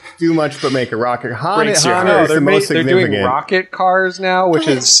do much but make a rocket. Han is No, the most they're significant. doing rocket cars now, which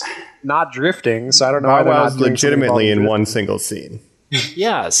is not drifting. So I don't know why Bow they're not Wow's doing legitimately in something one single scene.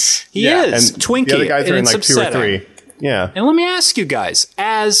 Yes, he Yeah, is. And Twinkie. the other guys and are in it's like two or upsetting. three. Yeah. And let me ask you guys,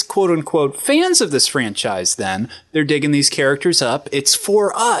 as quote unquote fans of this franchise, then, they're digging these characters up. It's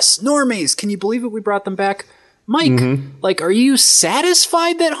for us, normies. Can you believe it? We brought them back. Mike, like, are you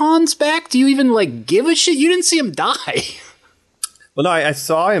satisfied that Han's back? Do you even, like, give a shit? You didn't see him die. Well, no, I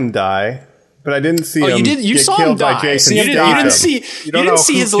saw him die, but I didn't see him You get saw killed him die. by Jason You didn't Statham. see, you don't didn't know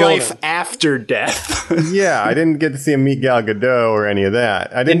see who his killed life him. after death. Yeah, I didn't get to see him meet Gal Gadot or any of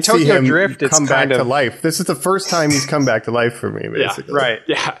that. I didn't see Tokyo him Drift, it's come back kind to of- life. This is the first time he's come back to life for me, basically. Right.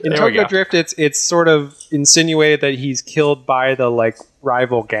 Yeah, In there we Tokyo go. Drift, it's sort of insinuated that he's killed by the like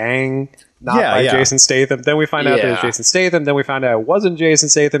rival gang, not Yeah, by yeah. Jason Statham. Then we find out that it was Yeah. Jason Statham. Then we find out it wasn't Jason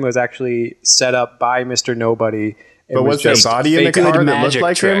Statham. It was actually set up by Mr. Nobody. It But was there a just body in the fake car that magic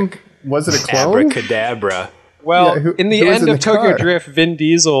looked like him? trick. Was it a clone? Abracadabra. Well, Yeah, in the who was end in of the Tokyo car? Drift, Vin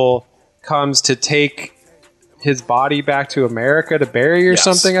Diesel comes to take his body back to America to bury or Yes.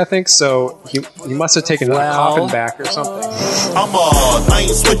 something, I think. So he must have taken a coffin back or something. I'm a lane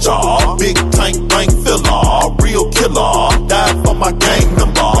switcher, big tank bank filler, real killer, die for my gang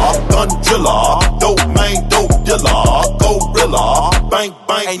member, gun driller, dope man, dope dealer, gorilla, bang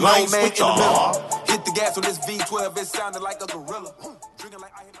bang, Ain't lane no man in the switcher. middle. Hit the gas on this V12, it sounded like a gorilla. Drinking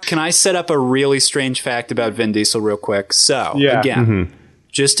like I hit Can I set up a really strange fact about Vin Diesel real quick? So, Yeah. again,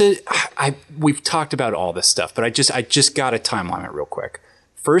 we've talked about all this stuff, but I just got a timeline it real quick.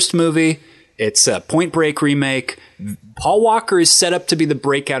 First movie, it's a Point Break remake. Paul Walker is set up to be the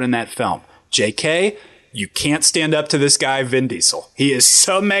breakout in that film. JK, you can't stand up to this guy, Vin Diesel. He is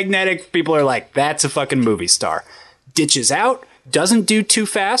so magnetic. People are like, that's a fucking movie star. Ditches out, doesn't do Too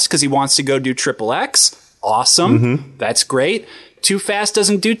Fast because he wants to go do Triple X. Awesome. That's great. Too Fast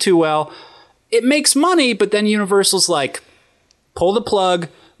doesn't do too well. It makes money, but then Universal's like, pull the plug,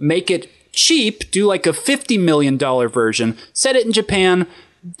 make it cheap, do like a $50 million version, set it in Japan,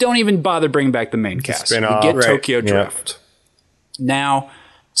 don't even bother bringing back the main cast. We spin-off, get right. Tokyo Yeah. Drift. Now,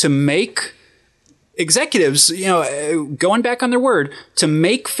 to make executives, going back on their word, to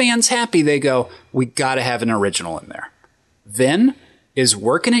make fans happy, they go, we got to have an original in there. Vin is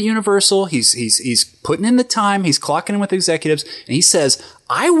working at Universal. He's putting in the time. He's clocking in with executives, and he says,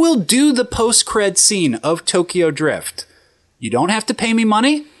 I will do the post-cred scene of Tokyo Drift. You don't have to pay me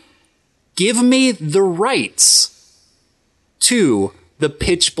money. Give me the rights to the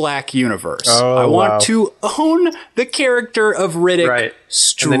Pitch Black universe. Oh, I want wow. to own the character of Riddick Right.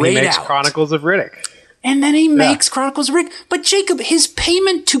 straight And then he makes out. Chronicles of Riddick. And then he makes Chronicles of Riddick. But Jacob, his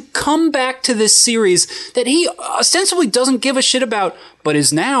payment to come back to this series that he ostensibly doesn't give a shit about, but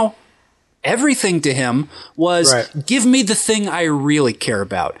is now everything to him, was Right. give me the thing I really care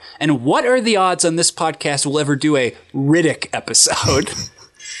about. And what are the odds on this podcast will ever do a Riddick episode?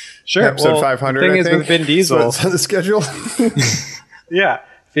 Sure. Episode well, 500, The thing I is think. with Vin So Diesel, it's on the schedule. yeah.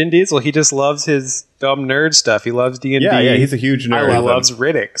 Vin Diesel, he just loves his dumb nerd stuff. He loves D&D. Yeah, he's a huge nerd. He loves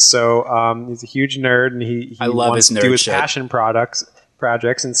Riddick. So he's a huge nerd, and he I love wants his to do nerd his shit. passion projects,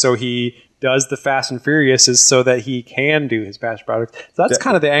 and so he does the Fast and Furious is so that he can do his passion projects. So that's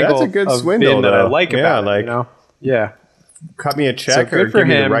kind of the angle that's a good of swindle, Vin that I though. like Yeah, about like- it, you know? Yeah. Cut me a check So good or for give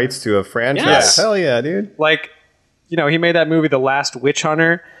me the him. rights to a franchise. Yes. Hell yeah, dude. Like, you know, he made that movie The Last Witch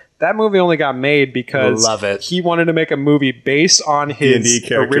Hunter. That movie only got made because Love it. he wanted to make a movie based on his D&D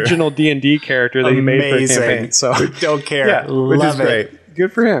character. original D&D character that he made for a Amazing. campaign. So Don't care. Yeah, Which Love is it. great.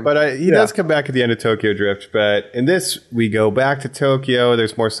 good for him. But he does come back at the end of Tokyo Drift. But in this, we go back to Tokyo.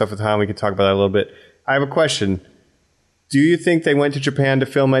 There's more stuff with Han. We can talk about that a little bit. I have a question. Do you think they went to Japan to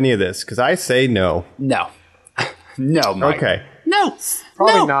film any of this? Because I say no. No. No, Mike. Okay. No.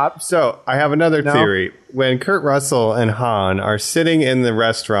 Probably No. not. So I have another theory. When Kurt Russell and Han are sitting in the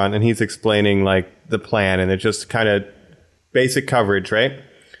restaurant and he's explaining like the plan and it's just kind of basic coverage, right?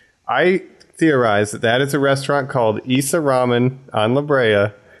 I theorize that is a restaurant called Issa Ramen on La Brea.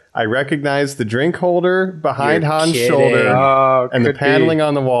 I recognize the drink holder behind You're Han's kidding. shoulder Oh, and the could be. paneling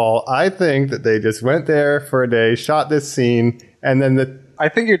on the wall. I think that they just went there for a day, shot this scene, and then I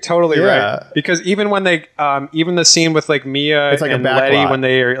think you're totally Yeah. right because even when they, even the scene with like Mia It's like a and back Letty lot. when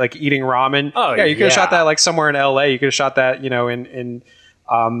they are like eating ramen, Oh, yeah, you could have yeah. shot that like somewhere in L.A. You could have shot that, you know, in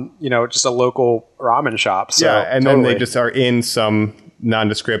you know, just a local ramen shop. So, yeah, and then totally. they just are in some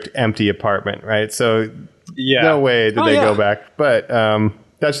nondescript empty apartment, right? So yeah, no way did Oh, they yeah. go back. But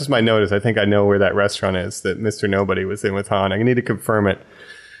that's just my notice. I think I know where that restaurant is that Mr. Nobody was in with Han. I need to confirm it.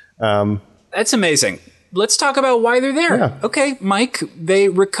 That's amazing. Let's talk about why they're there. Yeah. Okay, Mike, they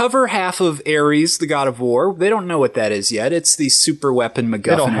recover half of Ares, the god of war. They don't know what that is yet. It's the super weapon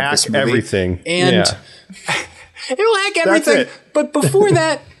MacGuffin It'll of hack this movie. everything. And Yeah. it'll hack everything. it. But before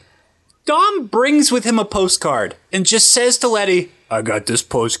that, Dom brings with him a postcard and just says to Letty, I got this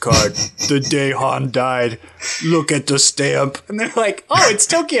postcard the day Han died. Look at the stamp. And they're like, oh, it's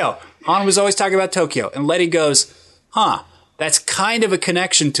Tokyo. Han was always talking about Tokyo. And Letty goes, huh, that's kind of a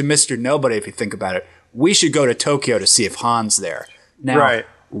connection to Mr. Nobody if you think about it. We should go to Tokyo to see if Han's there. Now, Right.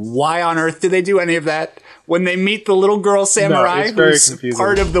 why on earth did they do any of that? When they meet the little girl samurai it's very who's confusing.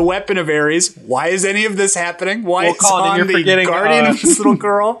 part of the weapon of Ares, why is any of this happening? Why Well, is Colin, Han you're the forgetting, guardian of this little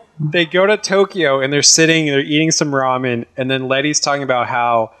girl? They go to Tokyo and they're eating some ramen, and then Letty's talking about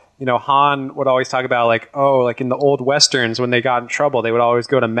how, you know, Han would always talk about like, oh, like in the old westerns when they got in trouble, they would always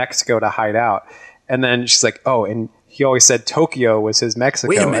go to Mexico to hide out. And then she's like, oh, and he always said Tokyo was his Mexico.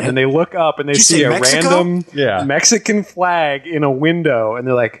 Wait a minute. And then they look up and they Did you see say a Mexico? random Yeah. Mexican flag in a window, and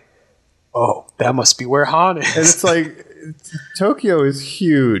they're like, oh, that must be where Han is. And it's like Tokyo is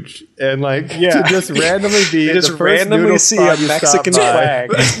huge, and like Yeah. to just randomly be You just the first randomly noodle see spot a you stop Mexican by. flag.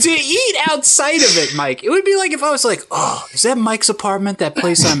 To eat outside of it, Mike, it would be like if I was like, oh, is that Mike's apartment, that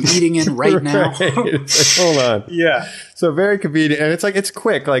place I'm eating in right now? Right. It's like, hold on. Yeah. So very convenient, and it's like it's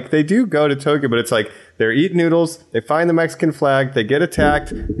quick. Like they do go to Tokyo, but it's like they're eating noodles. They find the Mexican flag. They get attacked.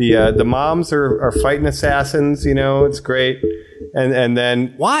 The moms are fighting assassins. You know, it's great. And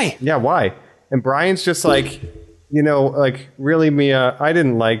then Why? yeah, why? And Brian's just like, you know, like really, Mia. I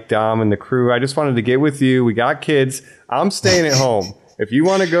didn't like Dom and the crew. I just wanted to get with you. We got kids. I'm staying at home. If you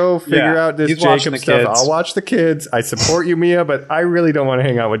want to go figure Yeah, out this he's watching Jacob the stuff, kids. I'll watch the kids. I support you, Mia, but I really don't want to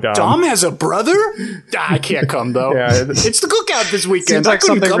hang out with Dom. Dom has a brother? I can't come, though. Yeah. It's the cookout this weekend. Seems like I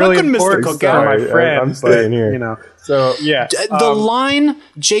couldn't something come. really I couldn't miss the important cookout. for my Sorry, friend. I'm staying here. You know. So Yeah. The line,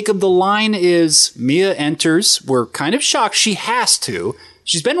 Jacob, the line is Mia enters. We're kind of shocked. She has to.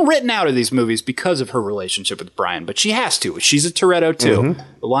 She's been written out of these movies because of her relationship with Brian, but she has to. She's a Toretto, too.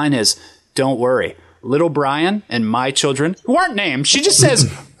 The line is, don't worry. Little Brian and my children, who aren't named, she just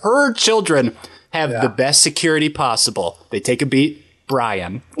says her children have the best security possible. They take a beat,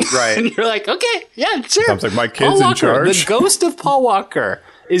 Brian. Right. And you're like, okay, yeah, sure. Sounds like my Paul kid's in Walker, charge. The ghost of Paul Walker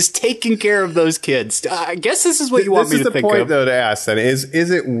is taking care of those kids. I guess this is what you want this me is to the think point, of. though, to ask then is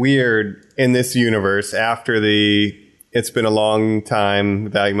it weird in this universe after the "It's Been a Long Time"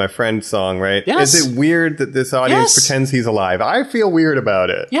 Without My Friend song, right? Yes. Is it weird that this audience Yes. pretends he's alive? I feel weird about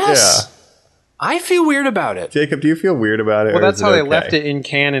it. Yes. Yeah. I feel weird about it. Jacob, do you feel weird about it? Well, or that's is it how they okay? left it in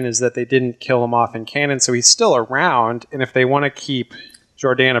canon, is that they didn't kill him off in canon, so he's still around. And if they want to keep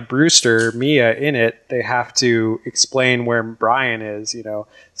Jordana Brewster, Mia, in it, they have to explain where Brian is, you know.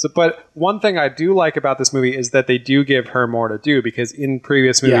 So, but one thing I do like about this movie is that they do give her more to do, because in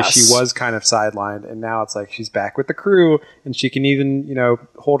previous movies Yes. she was kind of sidelined, and now it's like she's back with the crew, and she can even, you know,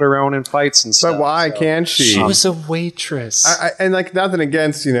 hold her own in fights and stuff. But why can't she? She was a waitress. And like nothing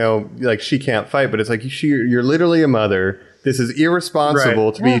against, you know, like she can't fight, but it's like you're literally a mother. This is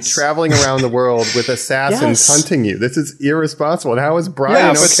irresponsible to be traveling around the world with assassins hunting you. This is irresponsible. And how is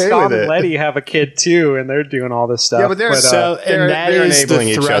Brian but okay Dom with it? and Letty have a kid too, and they're doing all this stuff. Yeah, but they're they're enabling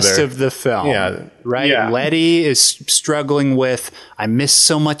the each thrust other. of the film. Yeah. Right? Yeah. Letty is struggling with, I missed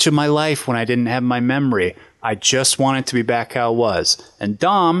so much of my life when I didn't have my memory. I just want it to be back how it was. And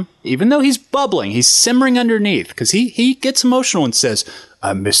Dom, even though he's bubbling, he's simmering underneath because he gets emotional and says,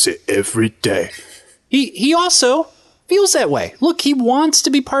 I miss it every day. He also feels that way. Look, he wants to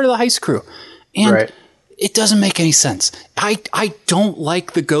be part of the heist crew. And it doesn't make any sense. I don't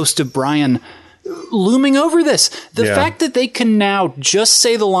like the ghost of Brian looming over this. The fact that they can now just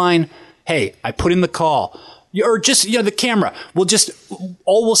say the line, hey, I put in the call. Or just, the camera.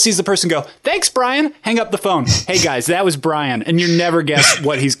 All we'll see is the person go, thanks, Brian. Hang up the phone. Hey, guys, that was Brian. And you never guess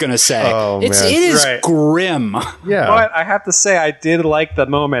what he's going to say. It is grim. Yeah. But I have to say, I did like the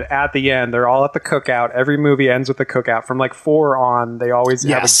moment at the end. They're all at the cookout. Every movie ends with a cookout. From like 4 on, they always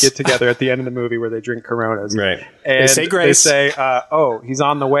have a get together at the end of the movie where they drink Coronas. Right. And they say grace. They say, he's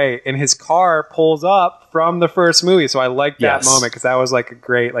on the way. And his car pulls up from the first movie. So I liked that moment because that was like a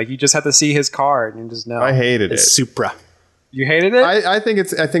great, like you just have to see his car and you just know. I hated it. It's Supra. You hated it? I think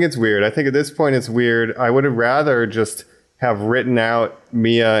it's weird. I think at this point it's weird. I would have rather just have written out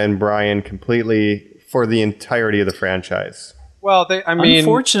Mia and Brian completely for the entirety of the franchise. Well,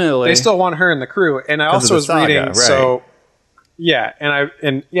 unfortunately, they still want her in the crew. And I also was reading, it's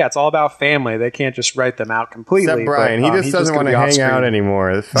all about family. They can't just write them out completely. Except Brian, he just doesn't want to hang out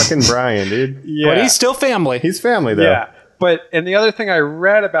anymore. The fucking Brian, dude. But he's still family. He's family though. Yeah. And the other thing I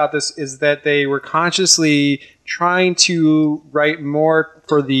read about this is that they were consciously trying to write more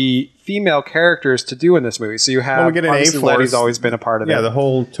for the female characters to do in this movie. So you have, we get an A-Force. Letty's always been a part of it. Yeah, the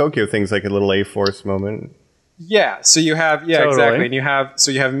whole Tokyo thing's like a little A-Force moment. Yeah, so you have, exactly. And you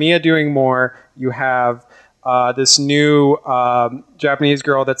have Mia doing more. You have this new Japanese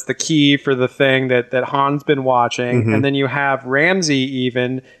girl that's the key for the thing that Han's been watching. Mm-hmm. And then you have Ramsey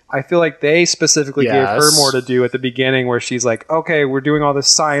even. I feel like they specifically gave her more to do at the beginning where she's like, okay, we're doing all this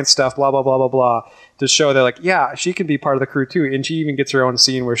science stuff, blah, blah, blah, blah, blah, to show that like, yeah, she can be part of the crew too. And she even gets her own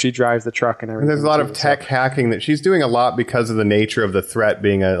scene where she drives the truck and everything. And there's a lot of tech hacking that she's doing a lot because of the nature of the threat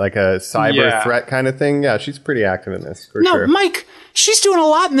being a cyber threat kind of thing. Yeah, she's pretty active in this, for sure. No, Mike, she's doing a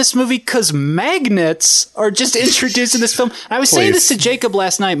lot in this movie because magnets are just introduced in this film. I was saying this to Jacob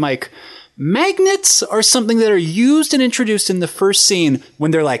last night, Mike. Magnets are something that are used and introduced in the first scene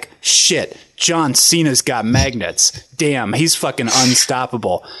when they're like, shit, John Cena's got magnets. Damn, he's fucking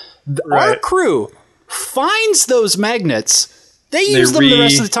unstoppable. Our crew finds those magnets. They use them the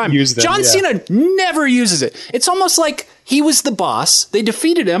rest of the time. John Cena never uses it. It's almost like he was the boss. They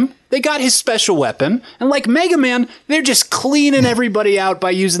defeated him. They got his special weapon. And like Mega Man, they're just cleaning everybody out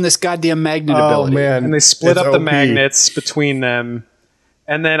by using this goddamn magnet ability. Man. And they split up the magnets between them.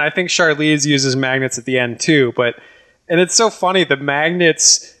 And then I think Charlize uses magnets at the end too. And it's so funny. The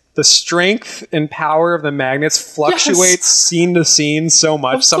magnets, the strength and power of the magnets fluctuates scene to scene so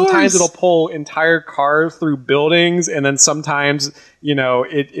much. Sometimes it'll pull entire cars through buildings, and then sometimes,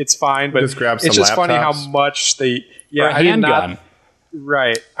 it's fine. But just grab it's just laptops. funny how much they... Yeah, a handgun.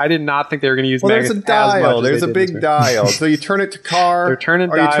 Right. I did not think they were going to use magnets. There's a dial. There's a big dial. So you turn it to car. They're turning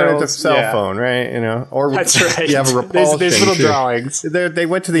or dials. you turn it to cell phone, right? Or that's right. You have a repulsion. There's little too. drawings. They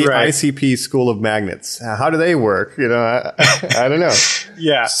went to the ICP School of Magnets. How do they work? I don't know.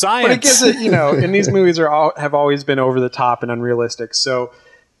 Yeah. Science. But it gives it, and these movies have always been over the top and unrealistic. So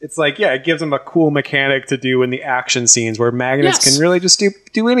it's like, it gives them a cool mechanic to do in the action scenes where magnets can really just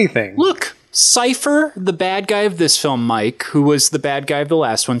do anything. Look. Cypher, the bad guy of this film, Mike, who was the bad guy of the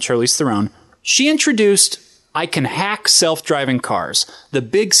last one, Charlize Theron, she introduced, I can hack self-driving cars. The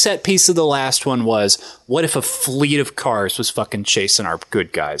big set piece of the last one was, what if a fleet of cars was fucking chasing our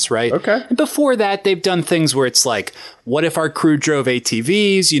good guys, right? Okay. And before that, they've done things where it's like, what if our crew drove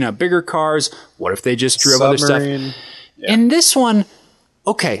ATVs, bigger cars? What if they just drove other stuff? Yeah. In this one...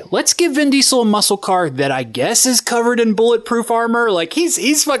 Okay, let's give Vin Diesel a muscle car that I guess is covered in bulletproof armor. Like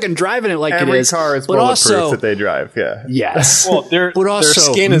he's fucking driving it like it is. Every car is but bulletproof also, that they drive. Yeah. Yes. Well, their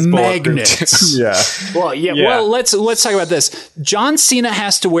skin is magnets. Yeah. Well, Well, let's talk about this. John Cena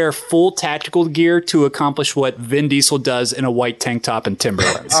has to wear full tactical gear to accomplish what Vin Diesel does in a white tank top and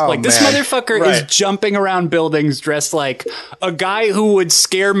Timberlands. This motherfucker is jumping around buildings dressed like a guy who would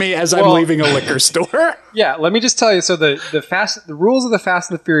scare me as I'm leaving a liquor store. Yeah, let me just tell you. So the rules of the Fast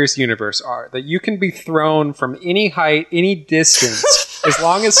and the Furious universe are that you can be thrown from any height, any distance, as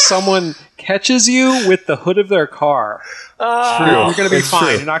long as someone catches you with the hood of their car, you're going to be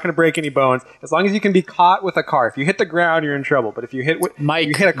fine. You're not going to break any bones as long as you can be caught with a car. If you hit the ground, you're in trouble. But if you hit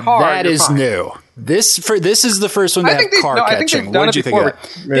Mike, a car, that you're is fine. new. This is the first one to have car catching. What did you think of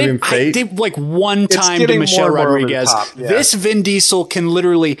that? They like one time to Michelle Rodriguez. This Vin Diesel can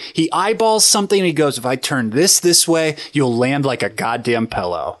literally, he eyeballs something and he goes, if I turn this way, you'll land like a goddamn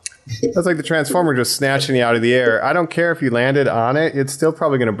pillow. That's like the Transformer just snatching you out of the air. I don't care if you landed on it; it's still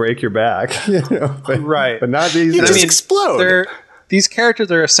probably going to break your back, but not these. You just explode. These characters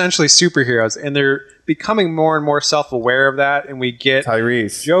are essentially superheroes, and they're becoming more and more self-aware of that. And we get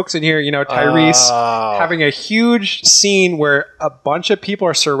Tyrese jokes in here. Tyrese having a huge scene where a bunch of people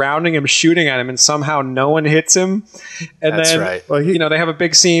are surrounding him, shooting at him, and somehow no one hits him. And That's then, right. Well, they have a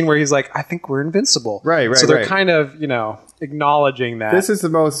big scene where he's like, "I think we're invincible." Right. So they're kind of, acknowledging that. This is the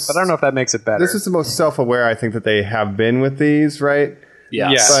most. But I don't know if that makes it better. This is the most self-aware I think that they have been with these, right?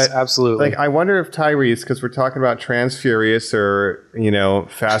 Yes, but, absolutely. Like, I wonder if Tyrese, because we're talking about Transfurious or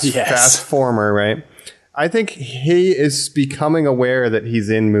Fast Former, right? I think he is becoming aware that he's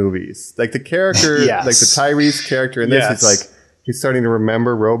in movies. Like the character, like the Tyrese character in this, is like he's starting to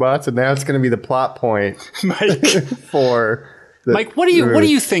remember robots, and now it's going to be the plot point, Mike. for. Mike, what do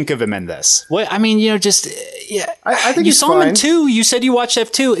you think of him in this? I think he's saw him in fine. 2. You said you watched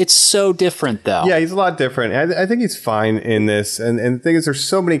F2. It's so different, though. Yeah, he's a lot different. I think he's fine in this. And the thing is, there's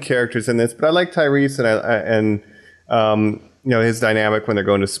so many characters in this, but I like Tyrese and his dynamic when they're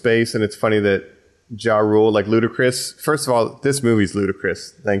going to space. And it's funny that Ja Rule, like Ludacris. First of all, this movie's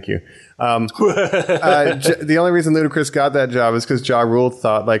Ludacris. Thank you. The only reason Ludacris got that job is because Ja Rule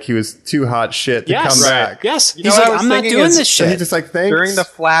thought like he was too hot shit to come back. Yes, he's like, I'm not doing this shit. He's just like, thanks. During the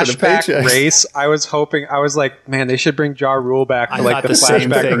flashback race, I was like, man, they should bring Ja Rule back for like the same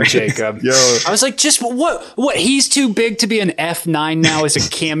flashback thing, race. Jacob. I was like, just what? He's too big to be an F9 now as a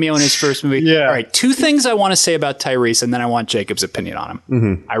cameo in his first movie. Yeah. All right, 2 things I want to say about Tyrese, and then I want Jacob's opinion on him.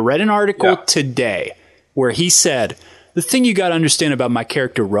 Mm-hmm. I read an article today where he said, the thing you got to understand about my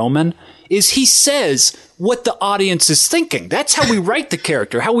character Roman is he says what the audience is thinking. That's how we write the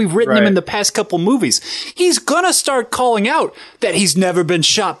character, how we've written him in the past couple movies. He's going to start calling out that he's never been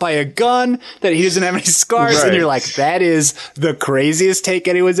shot by a gun, that he doesn't have any scars. And you're like, that is the craziest take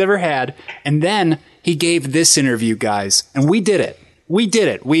anyone's ever had. And then he gave this interview, guys, and we did it. We did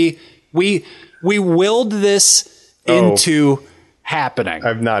it. We willed this into happening.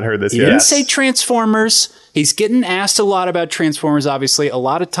 I've not heard this yet. He didn't say Transformers. He's getting asked a lot about Transformers, obviously. A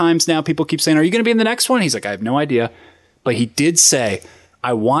lot of times now people keep saying, are you going to be in the next one? He's like, I have no idea. But he did say,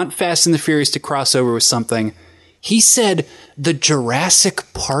 I want Fast and the Furious to cross over with something. He said the Jurassic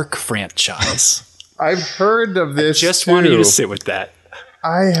Park franchise. I've heard of this. I just wanted you to sit with that.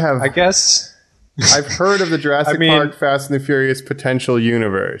 I guess I've heard of the Jurassic Park Fast and the Furious potential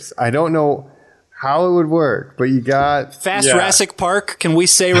universe. I don't know how it would work, but you got Jurassic Park, can we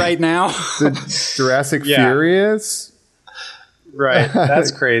say right now? The Jurassic Furious? Right.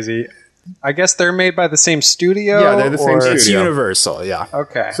 That's crazy. I guess they're made by the same studio? Yeah, they're the same studio. It's Universal, yeah.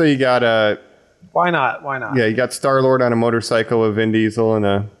 Okay. So you got Why not? Yeah, you got Star-Lord on a motorcycle with Vin Diesel and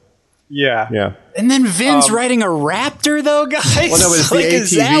a... Yeah. And then Vin's riding a Raptor, though, guys? Well, no, it's like, the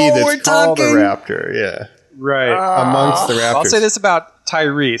is that what ATV we're that's called a talking? Raptor, yeah. Right. Amongst the Raptors. I'll say this about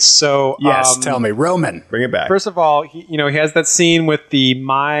Tyrese. So, yes, tell me. Roman. Bring it back. First of all, he has that scene with the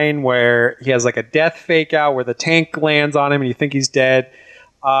mine where he has like a death fake out where the tank lands on him and you think he's dead.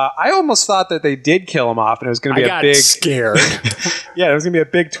 I almost thought that they did kill him off and it was going to be I got scared. Yeah, it was going to be a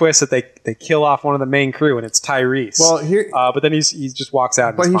big twist that they kill off one of the main crew and it's Tyrese. Well, but then he just walks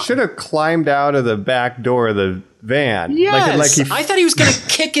out. But he should have climbed out of the back door of the van. Yes, I thought he was going to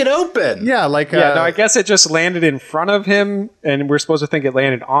kick it open. Yeah, no, I guess it just landed in front of him, and we're supposed to think it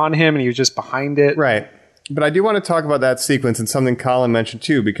landed on him, and he was just behind it. Right. But I do want to talk about that sequence and something Colin mentioned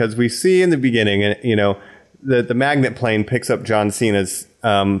too, because we see in the beginning, and the magnet plane picks up John Cena's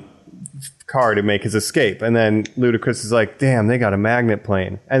car to make his escape, and then Ludacris is like, "Damn, they got a magnet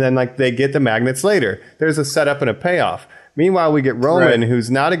plane," and then like they get the magnets later. There's a setup and a payoff. Meanwhile, we get Roman,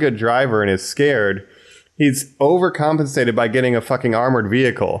 who's not a good driver and is scared. He's overcompensated by getting a fucking armored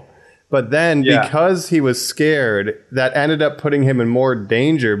vehicle. But then because he was scared, that ended up putting him in more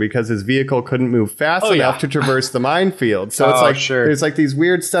danger because his vehicle couldn't move fast enough to traverse the minefield. So it's like there's like these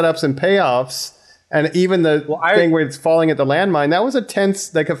weird setups and payoffs. And even the thing where it's falling at the landmine, that was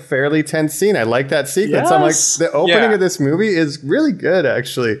a fairly tense scene. I like that sequence. Yes. I'm like, the opening of this movie is really good,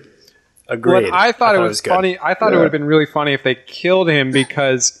 actually. Agreed. Well, I thought it was funny. I thought it would have been really funny if they killed him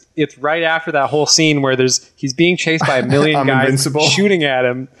because it's right after that whole scene where he's being chased by a million guys invincible. shooting at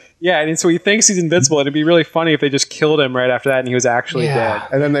him. Yeah, and so he thinks he's invincible. It'd be really funny if they just killed him right after that and he was actually dead.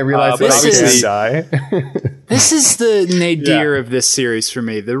 And then they realize that this obviously is- he die. This is the nadir of this series for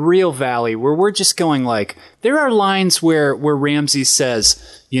me, the real valley, where we're just going like, there are lines where Ramsey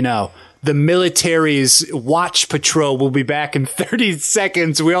says, you know, the military's watch patrol will be back in 30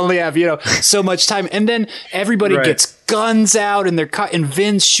 seconds. We only have, so much time. And then everybody gets guns out and they're cut, and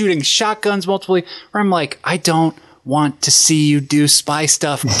Vin's shooting shotguns multiply. Where I'm like, I don't want to see you do spy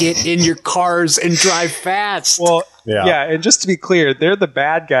stuff. Get in your cars and drive fast. Well, yeah, and just to be clear, they're the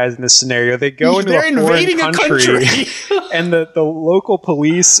bad guys in this scenario. They go into They're a foreign invading a country, country. and the local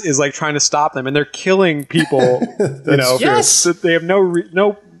police is like trying to stop them, and they're killing people. Yes. They have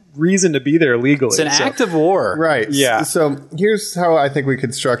no reason to be there legally. It's an act of war. Right. Yeah. So here's how I think we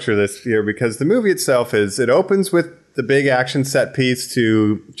could structure this here, because the movie itself it opens with the big action set piece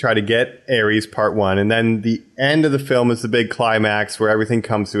to try to get Ares Part 1. And then the end of the film is the big climax where everything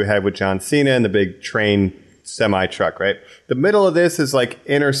comes to a head with John Cena and the big train semi-truck, right? The middle of this is like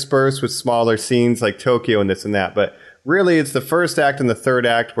interspersed with smaller scenes like Tokyo and this and that. But really, it's the first act and the third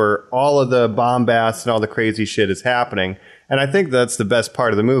act where all of the bombast and all the crazy shit is happening. And I think that's the best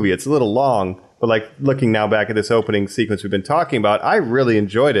part of the movie. It's a little long, but like looking now back at this opening sequence we've been talking about, I really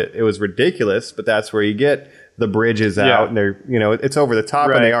enjoyed it. It was ridiculous, but that's where you get the bridges out and they're, it's over the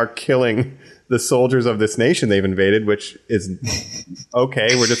top and they are killing the soldiers of this nation they've invaded, which is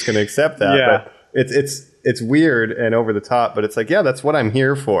okay. We're just going to accept that. Yeah. But it's weird and over the top, but it's like, yeah, that's what I'm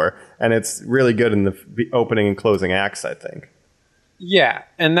here for. And it's really good in the opening and closing acts, I think. Yeah,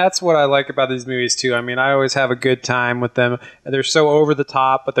 and that's what I like about these movies too. I mean, I always have a good time with them. They're so over the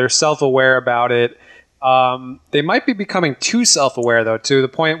top, but they're self-aware about it. They might be becoming too self-aware though, to the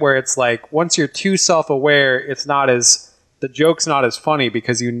point where it's like once you're too self-aware, the joke's not as funny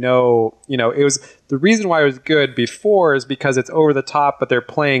because it was the reason why it was good before is because it's over the top, but they're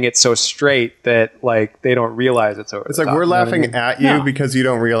playing it so straight that like they don't realize it's over. It's the like top, we're you know what I laughing mean? at you because you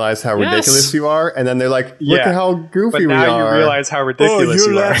don't realize how ridiculous you are, and then they're like, "Look at how goofy but now we are." you realize how ridiculous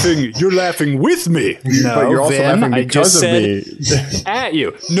you are. You're laughing with me. No, But you're also Vin, laughing I because just of said me. at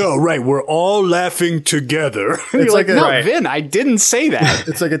you. No, right. We're all laughing together. You're It's like, like a- no, right. Vin, I didn't say that.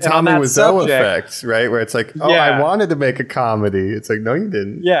 It's like a on Tommy that Wiseau subject- effect, right? Where it's like, "Oh, Yeah. I wanted to make a comedy." It's like, "No, you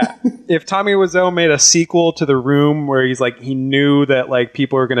didn't." Yeah, if Tommy Wiseau made a sequel to The Room where he's like he knew that like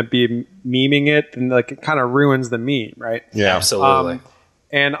people are going to be memeing it, then like it kind of ruins the meme, right? Yeah, Absolutely.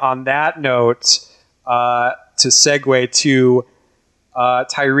 And on that note, to segue to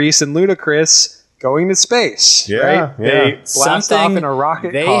Tyrese and Ludacris going to space, Yeah, right? yeah. They blast off in a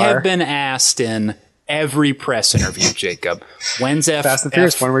rocket they car. have been asked in every press interview, Jacob. When's Fast and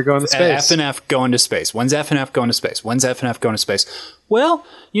Furious, when are we going to space? F&F going to space. When's F&F going to space? When's F&F going to space? Well,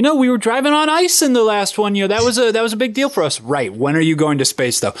 we were driving on ice in the last one. That was a big deal for us. Right. When are you going to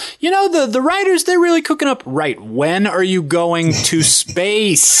space, though? The writers, they're really cooking up. Right. When are you going to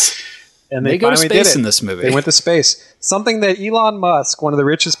space? And they go to finally space did it. in this movie. They went to space. Something that Elon Musk, one of the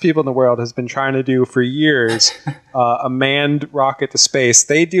richest people in the world, has been trying to do for years, a manned rocket to space.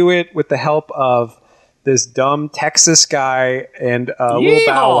 They do it with the help of this dumb Texas guy and Lil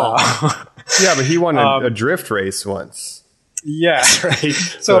Bow Wow. Yeah, but he won a drift race once. Yeah. Right.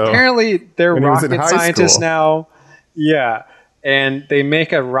 So apparently they're when he was in rocket high scientists school. now. Yeah. And they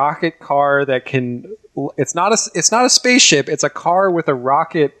make a rocket car that can it's not a spaceship, it's a car with a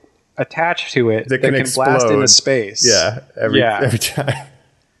rocket attached to it that can blast explode. into space. Yeah, every time.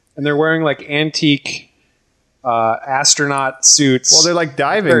 And they're wearing like antique astronaut suits. Well, they're like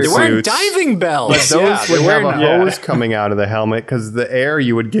diving They're suits. wearing diving bells. But those Yeah, would they're have a wearing- hose coming out of the helmet because the air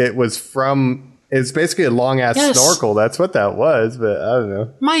you would get was from. It's basically a long ass Yes. snorkel. That's what that was. But I don't know.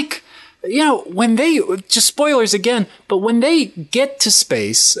 Mike, when they, just spoilers again, but when they get to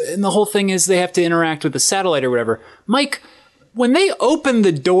space, and the whole thing is they have to interact with the satellite or whatever, Mike, when they open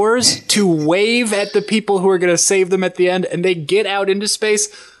the doors to wave at the people who are going to save them at the end and they get out into space,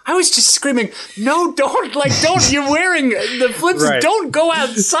 I was just screaming, no, don't, you're wearing the flips, Right. don't go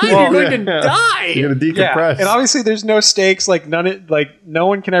outside, you're going to die. You're gonna yeah. decompress. And obviously there's no stakes, no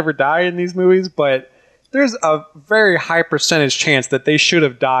one can ever die in these movies, but there's a very high percentage chance that they should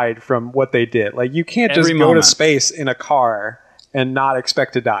have died from what they did. Like you can't just Every go moment. to space in a car and not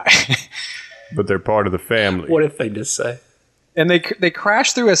expect to die. But they're part of the family. What a thing to say. And they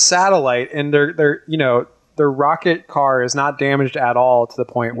crash through a satellite, and their rocket car is not damaged at all to the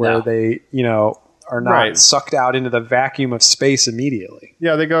point where No. they are not Right. sucked out into the vacuum of space immediately.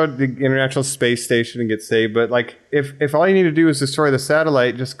 Yeah, they go to the International Space Station and get saved. But like, if all you need to do is destroy the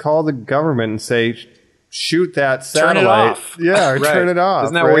satellite, just call the government and say, shoot that Turn it satellite. off. Yeah, or turn it off.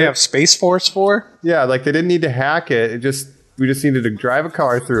 Isn't that what we right? have Space Force for? Yeah, like they didn't need to hack it. It just We just needed to drive a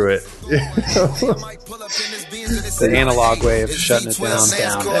car through it. The analog way of shutting it down.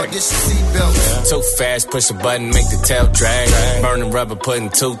 Too fast, push a button, make the tail drag. Burning rubber,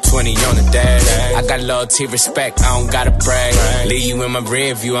 putting 220 on the dash. I got loyalty, respect, I don't gotta brag. Leave you in my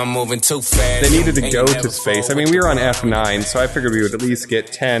rear view, I'm moving too fast. They needed to go to space. I mean, we were on F9, so I figured we would at least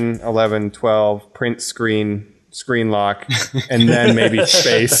get 10, 11, 12, print screen lock, and then maybe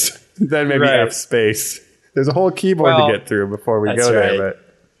space. Then maybe F space. There's a whole keyboard to get through before we go there. But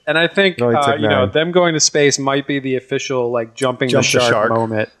and I think them going to space might be the official jumping the shark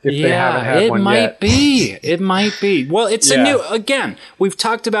moment if they haven't had one yet. It might be. Well, it's a new. Again, we've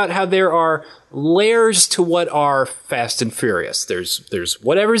talked about how there are layers to what are Fast and Furious. There's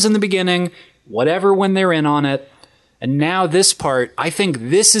whatever's in the beginning, whatever when they're in on it, and now this part. I think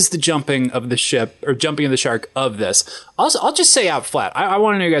this is the jumping of the ship or jumping of the shark of this. Also, I'll just say out flat. I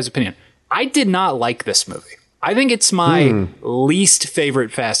want to know your guys' opinion. I did not like this movie. I think it's my least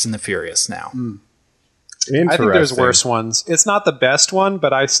favorite Fast and the Furious now. I think there's worse ones. It's not the best one,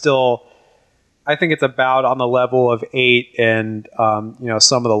 but I think it's about on the level of 8 and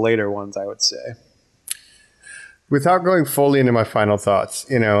some of the later ones, I would say. Without going fully into my final thoughts,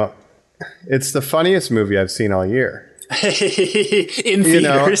 it's the funniest movie I've seen all year. In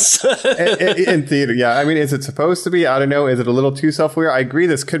theaters. In theater, yeah. I mean, is it supposed to be? I don't know. Is it a little too self-aware? I agree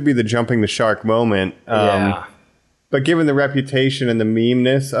this could be the jumping the shark moment. But given the reputation and the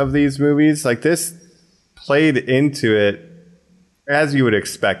memeness of these movies, this played into it as you would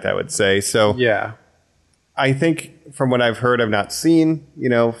expect, I would say. So yeah, I think from what I've heard, I've not seen,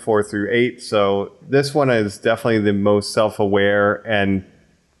 4 through 8. So this one is definitely the most self-aware and,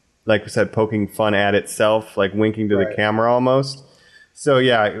 like we said, poking fun at itself, winking to the camera almost. So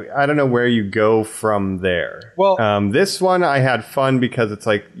yeah, I don't know where you go from there. Well, this one I had fun because it's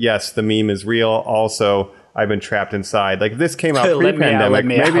yes, the meme is real. Also, I've been trapped inside. If this came out pre-pandemic,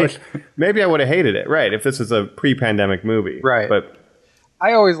 maybe I would have hated it. Right, if this was a pre-pandemic movie. Right, but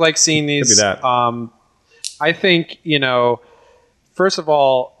I always like seeing these. Could be that. I think first of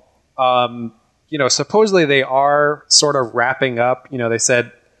all, supposedly they are sort of wrapping up. They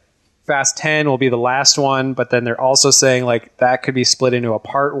said Fast 10 will be the last one, but then they're also saying that could be split into a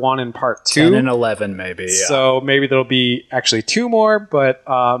part 1 and part 2. 10 and 11 maybe. Yeah. So maybe there'll be actually 2 more, but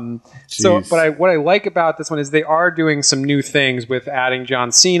what I like about this one is they are doing some new things with adding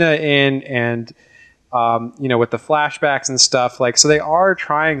John Cena in and with the flashbacks and stuff. So they are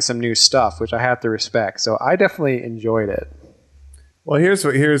trying some new stuff, which I have to respect. So I definitely enjoyed it. Well,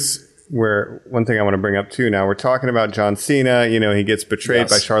 here's where one thing I want to bring up too. Now we're talking about John Cena. He gets betrayed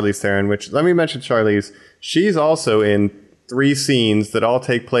by Charlize Theron, which let me mention Charlize. She's also in 3 scenes that all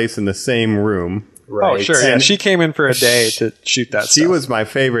take place in the same room. Right. Oh, sure. And she came in for a day to shoot that She was my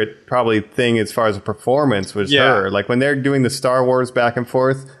favorite probably thing as far as a performance was her. When they're doing the Star Wars back and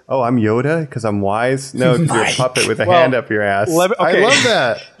forth. Oh, I'm Yoda because I'm wise. No, you're a puppet with a hand up your ass. I love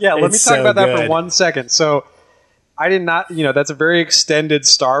that. Yeah, let me talk about that for 1 second. So I did not, that's a very extended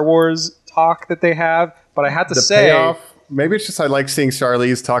Star Wars talk that they have, but I had to say... payoff, maybe it's just I like seeing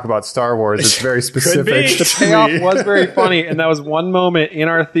Charlize talk about Star Wars. It's very specific. The payoff was very funny, and that was one moment in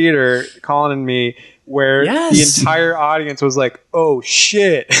our theater, Colin and me, where the entire audience was like, oh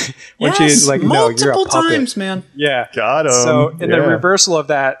shit. When she was like, no, you're a puppet. Multiple times, man. Yeah. Got him. So in the reversal of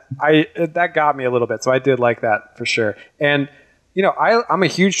that, that got me a little bit, so I did like that for sure. And, I'm a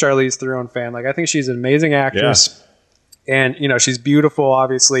huge Charlize Theron fan. I think she's an amazing actress. Yeah. And, she's beautiful,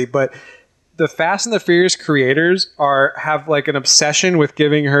 obviously, but the Fast and the Furious creators have an obsession with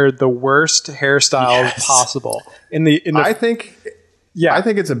giving her the worst hairstyles possible. I think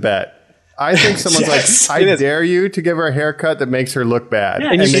it's a bet. I think someone's I dare you to give her a haircut that makes her look bad.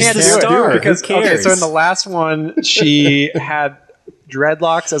 Yeah, and you can't do it because, so in the last one, she had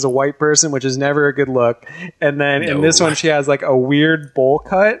dreadlocks as a white person, which is never a good look. And then in this one, she has a weird bowl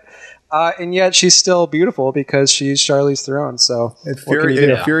cut. And yet she's still beautiful because she's Charlize Theron. So in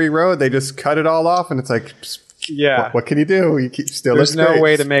Fury Road, they just cut it all off, and it's what can you do? You there's no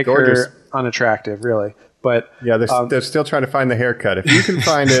way to make her unattractive, really. But yeah, they're still trying to find the haircut. If you can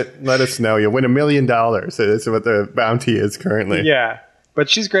find it, let us know. You'll win $1 million. That's what the bounty is currently. Yeah, but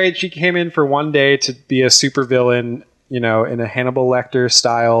she's great. She came in for one day to be a supervillain, in a Hannibal Lecter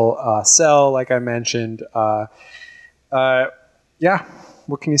style cell, like I mentioned. Yeah.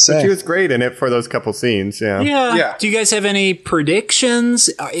 What can you say? But she was great in it for those couple scenes. Yeah. Do you guys have any predictions?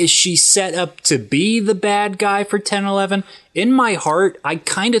 Is she set up to be the bad guy for 10-11? In my heart, I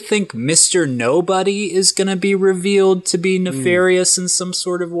kind of think Mr. Nobody is going to be revealed to be nefarious in some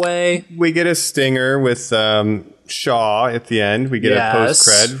sort of way. We get a stinger with Shaw at the end. We get a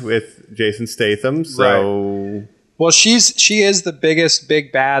post-cred with Jason Statham. So... Right. Well, she is the biggest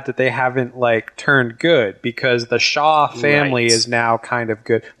big bad that they haven't like turned good, because the Shaw family is now kind of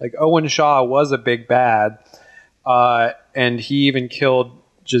good. Like Owen Shaw was a big bad, and he even killed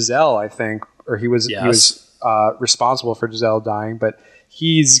Giselle, I think, or he was responsible for Giselle dying. But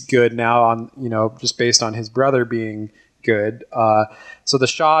he's good now on just based on his brother being good. So the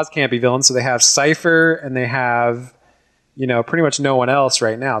Shaws can't be villains. So they have Cypher and they have pretty much no one else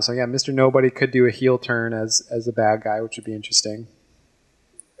right now. So yeah, Mr. Nobody could do a heel turn as a bad guy, which would be interesting.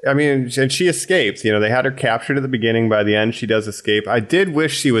 I mean, and she escapes. They had her captured at the beginning. By the end, she does escape. I did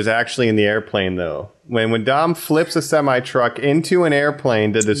wish she was actually in the airplane, though. When Dom flips a semi-truck into an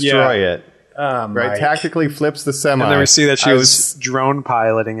airplane to destroy it, right? Tactically flips the semi. And then we see that she was drone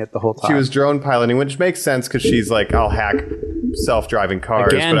piloting it the whole time. She was drone piloting, which makes sense because she's like, I'll hack self-driving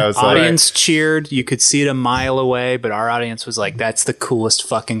cars. Again, but I was audience cheered. You could see it a mile away, but our audience was like, "That's the coolest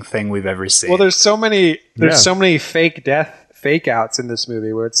fucking thing we've ever seen." Well, there's so many fake death fake outs in this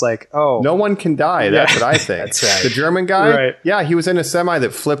movie where it's like, oh, no one can die. That's what I think. That's right. The German guy, he was in a semi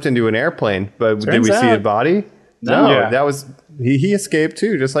that flipped into an airplane, but did we see his body? No, that was he escaped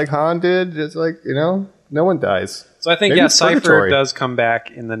too, just like Han did. Just like no one dies. So I think Cypher does come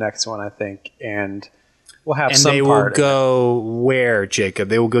back in the next one. I think, and we'll have some. And they will go where, Jacob?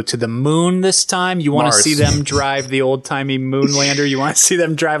 They will go to the moon this time. You want to see them drive the old timey moon lander? You want to see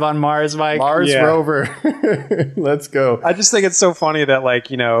them drive on Mars, Mike? Mars rover. Let's go. I just think it's so funny that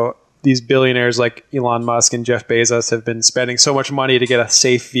these billionaires like Elon Musk and Jeff Bezos have been spending so much money to get a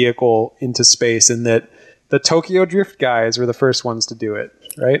safe vehicle into space, and that the Tokyo Drift guys were the first ones to do it,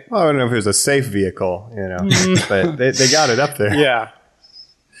 right? Well, I don't know if it was a safe vehicle, but they got it up there. Yeah.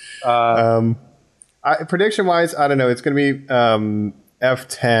 Prediction-wise, I don't know. It's going to be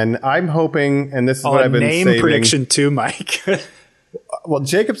F10. I'm hoping, and this is what I've been saving. Name prediction too, Mike. Well,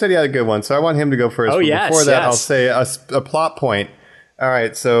 Jacob said he had a good one, so I want him to go first. Before that, I'll say a plot point. All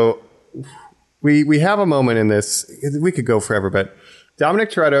right, so we have a moment in this. We could go forever, but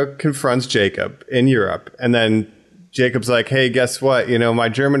Dominic Toretto confronts Jacob in Europe, and then Jacob's like, hey, guess what? My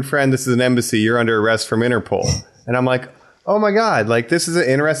German friend, this is an embassy. You're under arrest from Interpol. And I'm like, oh my God, this is an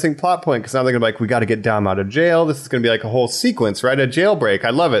interesting plot point, because now they're going to be like, we got to get Dom out of jail. This is going to be like a whole sequence, right? A jailbreak. I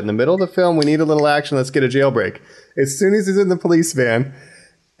love it. In the middle of the film, we need a little action. Let's get a jailbreak. As soon as he's in the police van,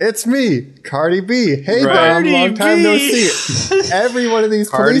 it's me, Cardi B. Hey, Dom, long time no see. Every one of these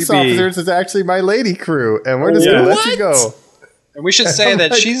police officers is actually my lady crew, and we're just going to let you go. And we should say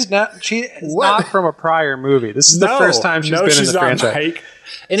that she's not from a prior movie. This is the first time she's been in the franchise.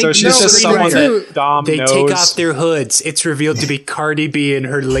 So she's just someone that Dom knows. They take off their hoods. It's revealed to be Cardi B and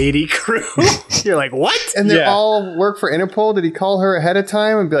her lady crew. You're like, what? And they all work for Interpol. Did he call her ahead of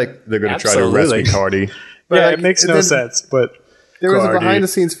time and be like, they're going to try to arrest me, Cardi? But it makes no sense. But there was a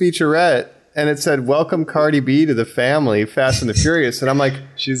behind-the-scenes featurette, and it said, welcome Cardi B to the family, Fast and the Furious. And I'm like,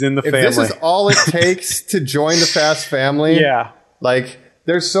 she's in the family. If this is all it takes to join the Fast family,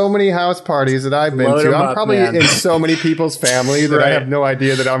 there's so many house parties that I've been to. I'm probably in so many people's family that I have no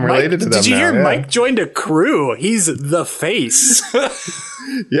idea that I'm related to them. Did you hear Mike joined a crew? He's the face.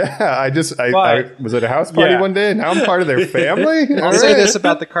 I was at a house party one day, and now I'm part of their family. I'll say this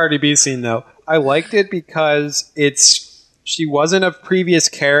about the Cardi B scene, though. I liked it because she wasn't a previous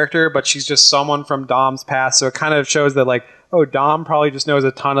character, but she's just someone from Dom's past. So it kind of shows that, Dom probably just knows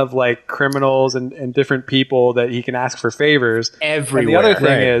a ton of criminals and different people that he can ask for favors. Everywhere. And the other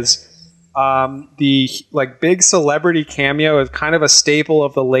thing is, the big celebrity cameo is kind of a staple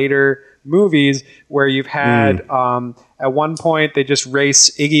of the later movies, where you've had at one point they just race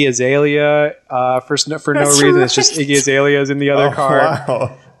Iggy Azalea for no reason. Right. It's just Iggy Azalea's in the other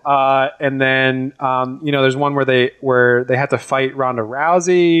car. Wow. And then there's one where they have to fight Ronda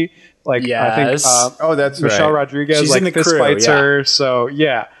Rousey. I think that's Michelle right. Rodriguez She's in the fist crew, fights her. So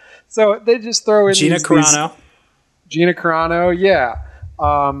so they just throw in Gina Carano. Gina Carano,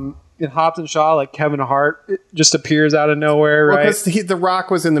 in Hobbs and Shaw, Kevin Hart just appears out of nowhere, right? Because The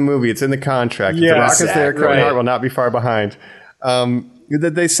Rock was in the movie; it's in the contract. Yeah, The Rock is there. Kevin Hart will not be far behind.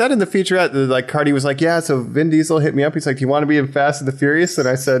 They said in the featurette, Cardi was like, yeah, so Vin Diesel hit me up. He's like, do you want to be in Fast and the Furious? And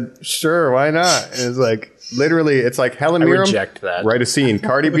I said, sure, why not? And it's literally, it's like Helen Mirren. Reject that. Write a scene.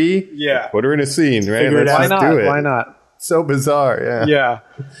 Cardi B, put her in a scene, right? Why not? Do it. Why not? So bizarre, yeah.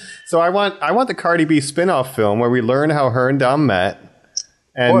 So I want the Cardi B spin-off film where we learn how her and Dom met.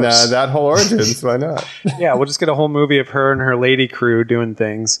 And that whole origins, why not? Yeah, we'll just get a whole movie of her and her lady crew doing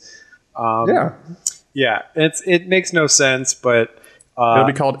things. Yeah, it makes no sense, but it'll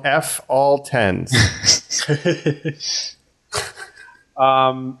be called F All Tens.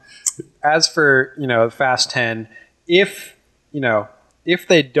 As for Fast 10, if if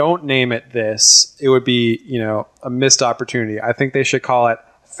they don't name it this, it would be, a missed opportunity. I think they should call it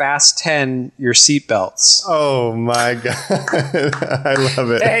Fast 10 Your Seatbelts. Oh my God. I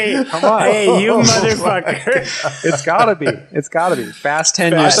love it. Hey, Come on. hey, you motherfucker. It's gotta be. It's gotta be. Fast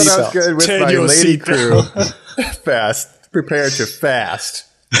 10 Your I thought I was Seatbelts. good with 10 my your lady seatbelt. crew. Fast. Prepare to fast.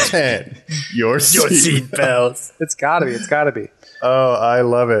 10. Your seatbelt. It's gotta be. It's gotta be. Oh, I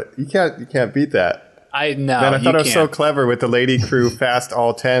love it. You can't beat that. Man, I thought it was so clever with the lady crew fast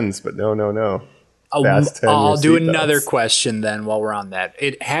all 10s, but no. Fast 10 I'll your do seatbelts. another question then while we're on that.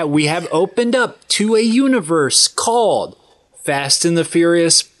 We have opened up to a universe called Fast and the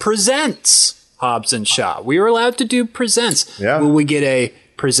Furious Presents Hobbs and Shaw. We were allowed to do Presents. Yeah. Will we get a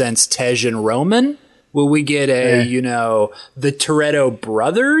Presents Tej and Roman? Will we get a, the Toretto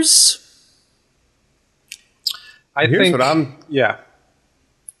brothers? Here's what I'm Yeah.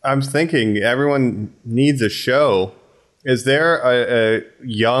 thinking. Everyone needs a show. Is there a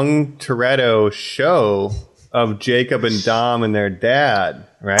young Toretto show of Jacob and Dom and their dad?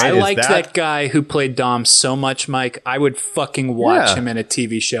 Right? I liked that guy who played Dom so much, Mike. I would fucking watch him in a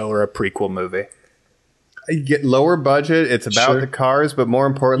TV show or a prequel movie. You get lower budget. It's about the cars, but more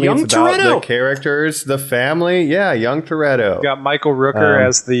importantly, Young it's about Toretto. the characters, the family. Yeah, young Toretto. You got Michael Rooker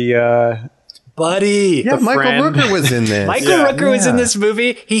as the Buddy. Yeah, Michael friend. Rooker was in this. Michael Rooker was in this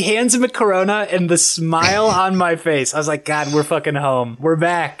movie. He hands him a Corona, and the smile on my face. I was like, God, we're fucking home. We're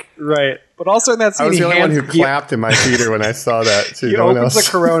back. right. But also in that scene, I was the only one who he clapped in my theater when I saw that, too. He No one opens else.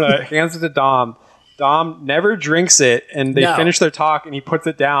 the Corona, hands it to Dom. Dom never drinks it, and they No. finish their talk, and he puts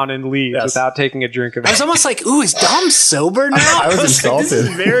it down and leaves Yes. without taking a drink of I it. was almost like, ooh, is Dom sober now? I was like, insulted. this is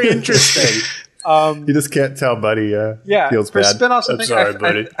very interesting. You just can't tell Buddy feels for bad. spinoffs, I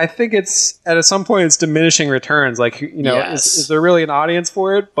think, I think it's at some point it's diminishing returns. Like Yes. is there really an audience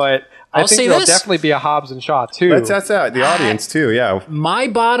for it? But I I'll think say there'll this. definitely be a Hobbs and Shaw too. That's the audience, too, yeah. My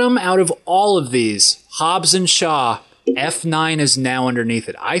bottom out of all of these, Hobbs and Shaw, F9 is now underneath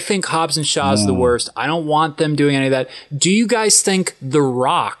it. I think Hobbs and Shaw is the worst. I don't want them doing any of that. Do you guys think The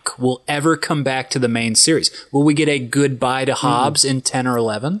Rock will ever come back to the main series? Will we get a goodbye to Hobbs in 10 or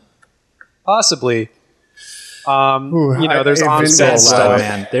 11? Possibly. There's Vin onset will Stuff, allow it.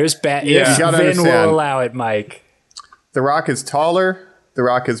 man. There's bad. Yeah. If You gotta Vin understand. will allow it, Mike. The Rock is taller, The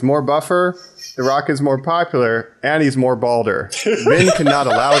Rock is more buffer, The Rock is more popular, and he's more balder. Vin cannot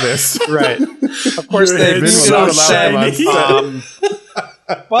allow this. Right. Of course, they Vin do will not allow him on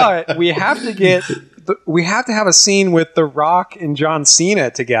set. but we have to have a scene with The Rock and John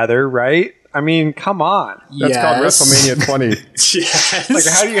Cena together, right? I mean, come on. That's called WrestleMania 20. Yes. Like,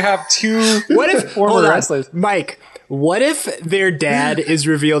 how do you have two What if former hold on, wrestlers? Mike? What if their dad is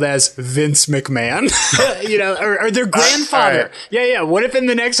revealed as Vince McMahon? or their grandfather? all right. Yeah. What if in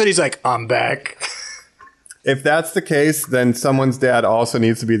the next one he's like, I'm back? If that's the case, then someone's dad also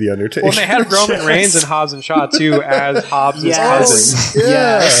needs to be the Undertaker. Well, they had Roman Reigns and Hobbs and Shaw too as Hobbs' cousin.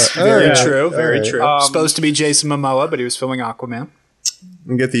 Yes. Very Yeah. true. Very All right. true. Supposed to be Jason Momoa, but he was filming Aquaman.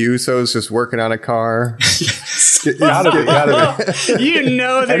 And get the Usos just working on a car. Gotta be. You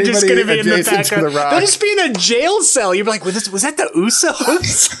know they're just going to be in the Anybody adjacent to background. The Rock. They'll just be in a jail cell. You're like, was that the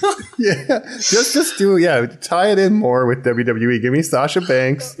Usos? Yeah, just tie it in more with WWE. Give me Sasha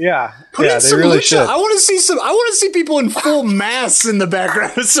Banks. Yeah. Put yeah, in they some really lucha. should. I want to see people in full masks in the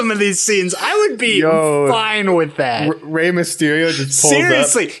background of some of these scenes. I would be fine with that. Rey Mysterio just pulls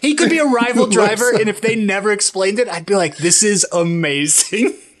Seriously, up. he could be a rival driver, and if they never explained it, I'd be like, "This is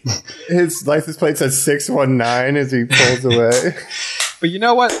amazing." His license plate says 619 as he pulls away. But you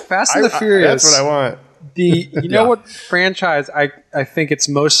know what? Fast and the Furious. That's what I want. You know what franchise I think it's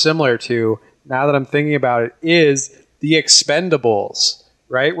most similar to, now that I'm thinking about it, is the Expendables,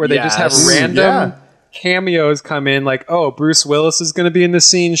 right? Where they just have Yes. random cameos come in, like, oh, Bruce Willis is going to be in the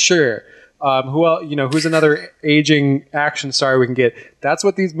scene, sure. Who else? Who's another aging action star we can get? That's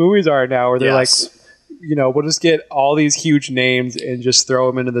what these movies are now, where they're Yes. like, we'll just get all these huge names and just throw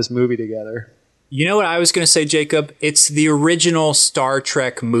them into this movie together. You know what I was going to say, Jacob? It's the original Star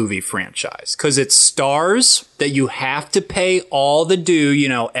Trek movie franchise because it's stars that you have to pay all the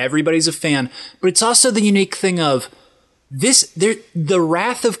due. Everybody's a fan, but it's also the unique thing of the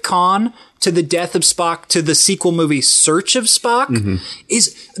Wrath of Khan to the Death of Spock to the sequel movie Search of Spock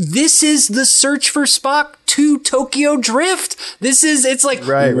is the search for Spock to Tokyo Drift. It's like,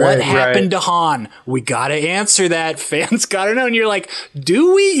 what happened to Han? We gotta answer that. Fans gotta know. And you're like,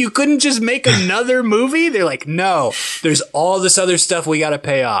 do we? You couldn't just make another movie? They're like, no, there's all this other stuff we gotta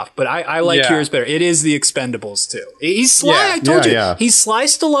pay off. But I like yours better. It is the Expendables too. He's Sly. Yeah. I told you. Yeah. He's Sly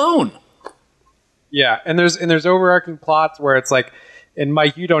Stallone. Yeah, and there's overarching plots where it's like and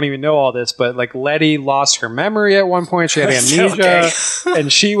Mike, you don't even know all this, but like Letty lost her memory at one point. She had amnesia,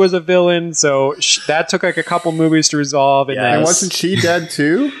 and she was a villain. So that took like a couple movies to resolve. And And wasn't she dead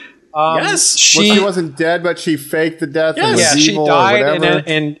too? Yes. She wasn't dead, but she faked the death. And was Yeah, she evil died or whatever.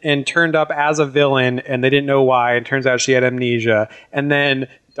 and turned up as a villain, and they didn't know why. And turns out she had amnesia. And then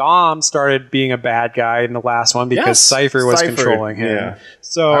Dom started being a bad guy in the last one because Cypher was controlling him. Yeah.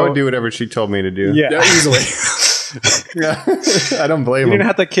 So I would do whatever she told me to do. Yeah, easily. Yeah. I don't blame you him. didn't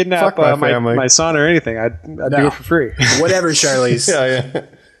have to kidnap Fuck my family. my son or anything. I'd do it for free. Whatever, Charlize. Yeah.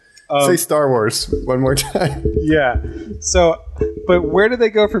 Say Star Wars one more time. Yeah. So, but where do they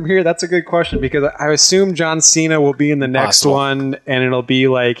go from here? That's a good question, because I assume John Cena will be in the next one, and it'll be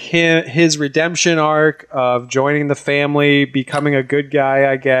like his redemption arc of joining the family, becoming a good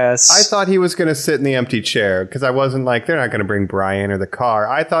guy, I guess. I thought he was going to sit in the empty chair because I wasn't like, they're not going to bring Brian or the car.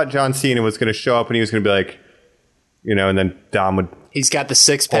 I thought John Cena was going to show up and he was going to be like, and then Dom would. He's got the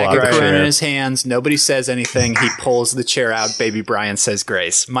 6-pack Pull of out the Corona in chair. his hands. Nobody says anything. He pulls the chair out. Baby Brian says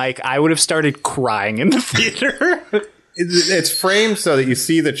grace. Mike, I would have started crying in the theater. It's framed so that you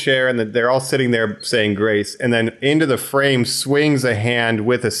see the chair and that they're all sitting there saying grace, and then into the frame swings a hand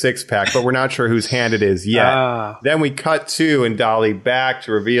with a 6-pack, but we're not sure whose hand it is yet. Then we cut to and dolly back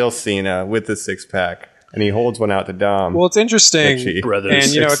to reveal Cena with the 6-pack, and he holds one out to Dom. Well, it's interesting,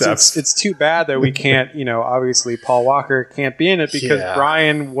 brothers and it's too bad that we can't, obviously Paul Walker can't be in it because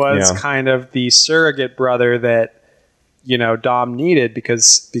Brian was kind of the surrogate brother that Dom needed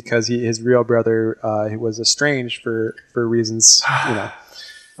because his real brother was estranged for reasons.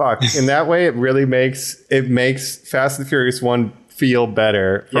 Fuck. In that way, it really makes Fast and Furious 1 feel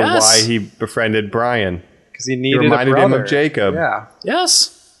better for why he befriended Brian. Because he needed reminded a brother. him of Jacob. Yeah.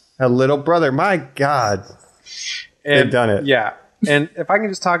 Yes. A little brother. My God. They've done it. Yeah. And if I can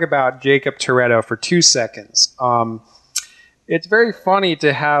just talk about Jacob Toretto for 2 seconds. It's very funny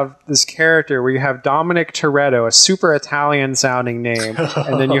to have this character where you have Dominic Toretto, a super Italian sounding name,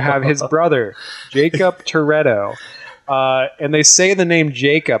 and then you have his brother, Jacob Toretto. And they say the name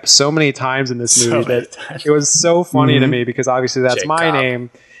Jacob so many times in this movie that it was so funny to me because obviously that's my name.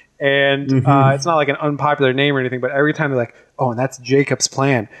 And it's not like an unpopular name or anything, but every time they're like, "Oh, and that's Jacob's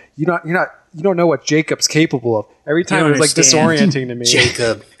plan." You don't know what Jacob's capable of. Every time it was like disorienting to me.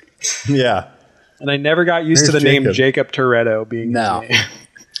 Jacob. Yeah. And I never got used to the name Jacob Toretto being his name.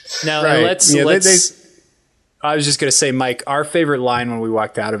 Now, Right. let's I was just going to say, Mike, our favorite line when we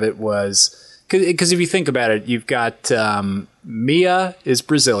walked out of it was, because if you think about it, you've got Mia is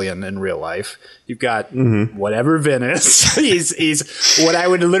Brazilian in real life. You've got whatever Vin is. he's what I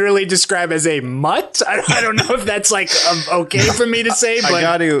would literally describe as a mutt. I don't know if that's like okay for me to say, but I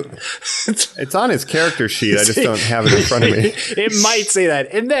got to. It's on his character sheet. I just don't have it in front of me. It might say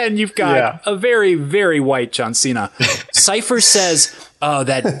that. And then you've got a very, very white John Cena. Cypher says, "Oh,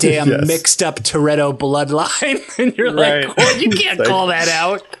 that damn mixed up Toretto bloodline." And you're like, well, you can't call that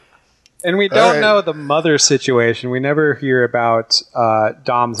out. And we don't know the mother situation. We never hear about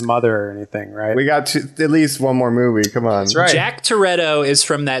Dom's mother or anything, right? We got at least one more movie. Come on. That's right. Jack Toretto is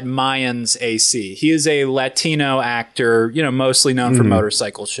from that Mayans AC. He is a Latino actor, mostly known for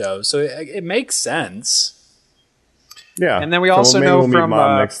motorcycle shows. So it makes sense. Yeah. And then we also know meet from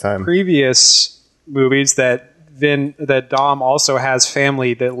Mom next time. previous movies that Dom also has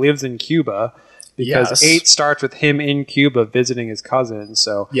family that lives in Cuba. Because 8 starts with him in Cuba visiting his cousin.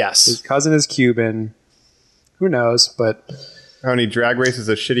 So his cousin is Cuban. Who knows? But and he drag races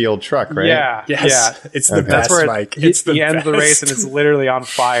a shitty old truck, right? yeah, It's the best, that's where Mike. he ends the race and it's literally on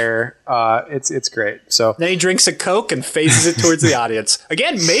fire. It's great. So then he drinks a Coke and faces it towards the audience.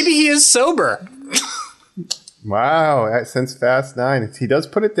 Again, maybe he is sober. Wow. Since Fast 9, he does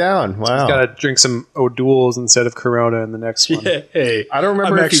put it down. Wow. he's got to drink some O'Doul's instead of Corona in the next one. Hey, I don't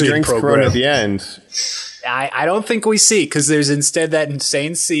remember if he drinks Corona at the end. I don't think we see, because there's instead that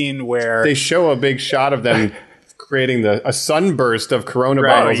insane scene where They show a big shot of them creating a sunburst of Corona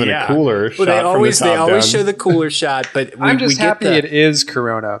bottles in a cooler. Well, they shot always from the top always down. show the cooler shot, but I'm just happy it is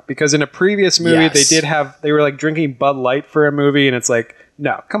Corona because in a previous movie they were like drinking Bud Light for a movie and it's like,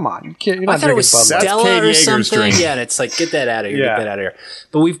 no, come on, you're I not thought it drinking was Bud Light. Stella Kate or Yeager's something. drink. Yeah, and it's like, get that out of here, get that out of here.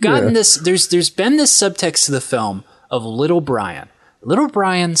 But we've gotten this. There's been this subtext to the film of Little Brian. Little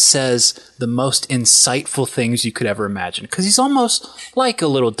Brian says the most insightful things you could ever imagine. Because he's almost like a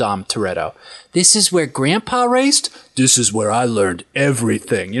little Dom Toretto. This is where Grandpa raced. This is where I learned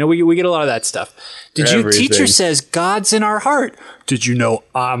everything. You know, we get a lot of that stuff. Did you? Teacher says God's in our heart. Did you know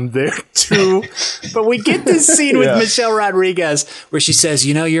I'm there too? But we get this scene with Michelle Rodriguez where she says,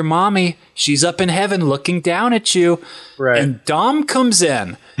 you know, your mommy, she's up in heaven looking down at you. Right. And Dom comes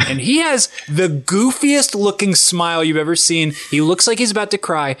in and he has the goofiest looking smile you've ever seen. He looks like he's about to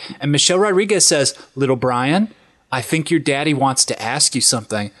cry. And Michelle Rodriguez says, little Brian, I think your daddy wants to ask you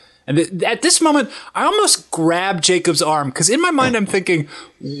something. And at this moment, I almost grab Jacob's arm because in my mind, I'm thinking,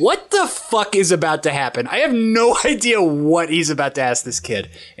 what the fuck is about to happen? I have no idea what he's about to ask this kid.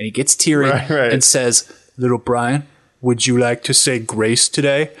 And he gets teary and says, little Brian, would you like to say grace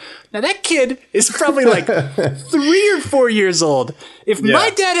today? Now, that kid is probably like 3 or 4 years old. If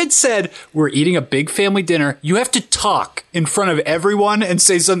my dad had said, we're eating a big family dinner, you have to talk in front of everyone and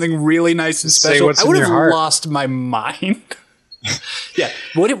say something really nice and special, I would have lost my mind. Yeah.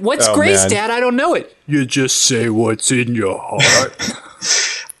 What's grace, Dad? I don't know it. You just say what's in your heart.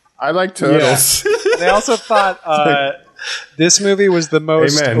 I like turtles. Yeah. They also thought this movie was the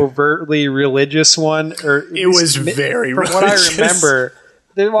most overtly religious one. Or it was very religious. From what I remember,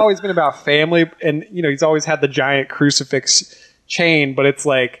 they've always been about family, and you know he's always had the giant crucifix chain, but it's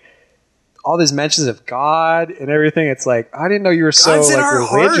like all these mentions of God and everything. It's like I didn't know you were so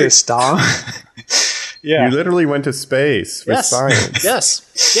like religious, Dom. Yeah. You literally went to space with science.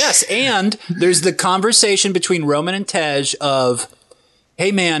 Yes. And there's the conversation between Roman and Tej of,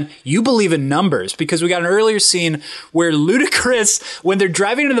 hey man, you believe in numbers, because we got an earlier scene where Ludacris, when they're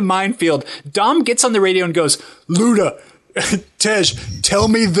driving into the minefield, Dom gets on the radio and goes, Luda, Tej, tell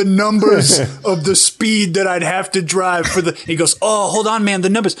me the numbers of the speed that I'd have to drive for the... He goes, oh, hold on, man, the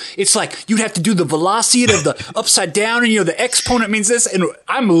numbers. It's like you'd have to do the velocity of the upside down, and, you know, the exponent means this. And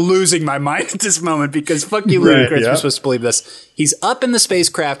I'm losing my mind at this moment because fuck you, Ludacris, we're supposed to believe this. He's up in the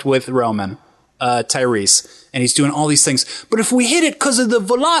spacecraft with Roman, Tyrese, and he's doing all these things. But if we hit it because of the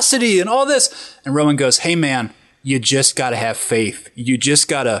velocity and all this... And Roman goes, hey, man, you just got to have faith. You just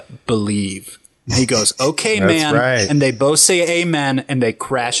got to believe. And he goes, okay, man. Right. And they both say amen, and they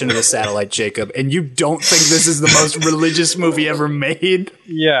crash into the satellite, Jacob. And you don't think this is the most religious movie ever made?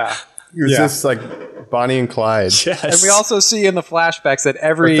 Yeah. It was just like Bonnie and Clyde. Yes. And we also see in the flashbacks that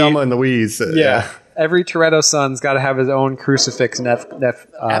every... Or Thelma and Louise. Every Toretto son's got to have his own crucifix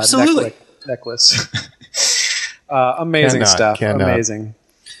Absolutely. necklace. Amazing stuff. Amazing.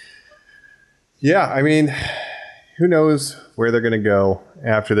 Yeah, I mean, who knows where they're going to go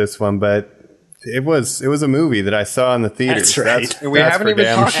after this one, but... It was a movie that I saw in the theaters. That's right. And we haven't even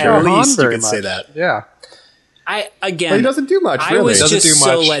talked about Han very much. Say that. Yeah. But he doesn't do much, really. I was just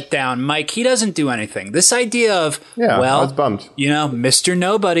so let down. Mike, he doesn't do anything. This idea of, I was bummed. You know, Mr.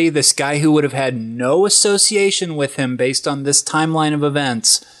 Nobody, this guy who would have had no association with him based on this timeline of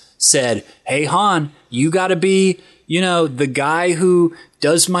events, said, hey, Han, you got to be, you know, the guy who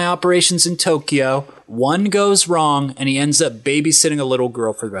does my operations in Tokyo. One goes wrong, and he ends up babysitting a little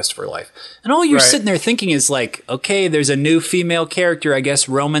girl for the rest of her life. And all you're sitting there thinking is like, okay, there's a new female character. I guess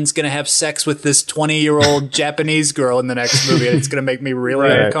Roman's going to have sex with this 20-year-old Japanese girl in the next movie, and it's going to make me really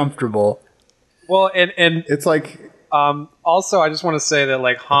uncomfortable. Well, and it's like... also, I just want to say that,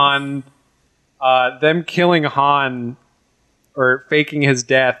 like, Han... them killing Han or faking his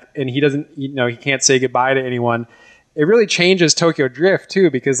death, and he doesn't, you know, he can't say goodbye to anyone... It really changes Tokyo Drift too,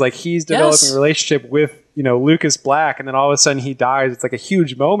 because like he's developing a relationship with, you know, Lucas Black, and then all of a sudden he dies. It's like a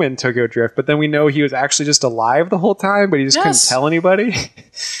huge moment in Tokyo Drift, but then we know he was actually just alive the whole time, but he just couldn't tell anybody.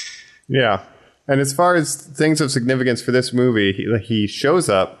 Yeah. And as far as things of significance for this movie, he shows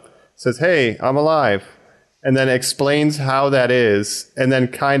up, says, hey, I'm alive, and then explains how that is, and then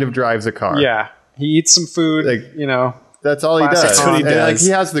kind of drives a car. Yeah. He eats some food, like, you know. That's all he does. That's what he does. Like, he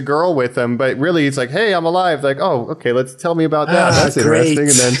has the girl with him, but really he's like, hey, I'm alive. Like, oh, okay, tell me about that. That's interesting.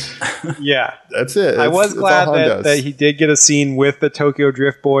 And then that's it. I was glad that he did get a scene with the Tokyo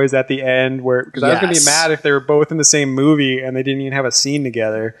Drift boys at the end, where because I was going to be mad if they were both in the same movie and they didn't even have a scene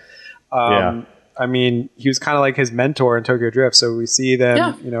together. I mean, he was kind of like his mentor in Tokyo Drift, so we see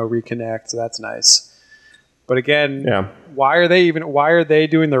them, you know, reconnect. So that's nice. But again, why are they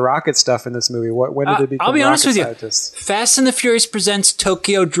doing the rocket stuff in this movie? When did they become I'll be honest with scientists? You. Fast and the Furious presents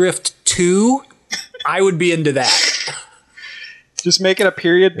Tokyo Drift 2. I would be into that. Just make it a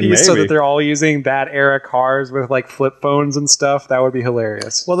period piece so that they're all using that era cars with like flip phones and stuff. That would be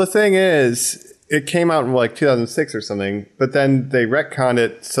hilarious. Well, the thing is, it came out in like 2006 or something, but then they retconned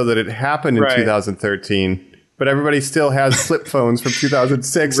it so that it happened in 2013. But everybody still has flip phones from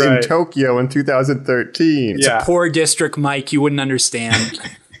 2006 in Tokyo in 2013. It's a poor district, Mike. You wouldn't understand.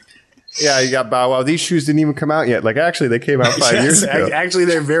 Yeah, you got Bow Wow. These shoes didn't even come out yet. Like, actually, they came out 5 years ago. Actually,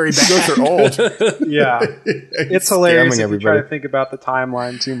 they're very bad. Those are old. Yeah. It's hilarious if you try to think about the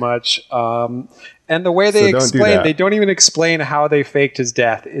timeline too much. And the way they they don't even explain how they faked his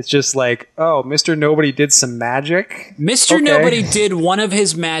death. It's just like, oh, Mr. Nobody did some magic. Mr. Nobody did one of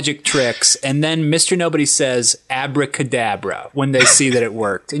his magic tricks, and then Mr. Nobody says abracadabra when they see that it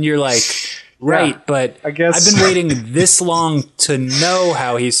worked. And you're like, right, but I guess I've been waiting this long to know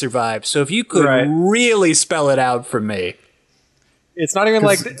how he survived. So if you could really spell it out for me. It's not even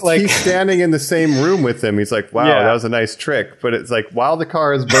like he's standing in the same room with him. He's like, wow, that was a nice trick. But it's like, while the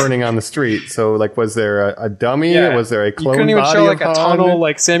car is burning on the street. So like, was there a dummy? Yeah. Was there a clone body? You couldn't even show like a tunnel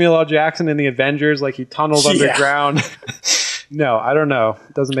like Samuel L. Jackson in the Avengers, like he tunneled underground. No, I don't know.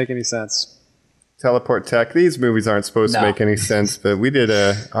 It doesn't make any sense. Teleport tech. These movies aren't supposed to make any sense, but we did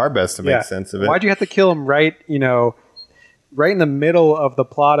our best to make sense of it. Why'd you have to kill him right in the middle of the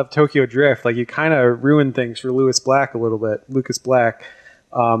plot of Tokyo Drift? Like, you kind of ruined things for Lucas Black a little bit. Lucas Black.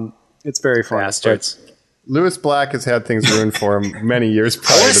 It's very fun. Lewis Black has had things ruined for him many years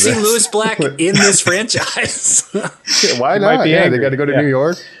prior to this. I want to see Lewis Black in this franchise. Yeah, why not? Yeah, they got to go to New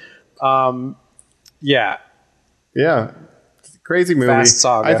York. Yeah. Yeah. It's a crazy movie. Fast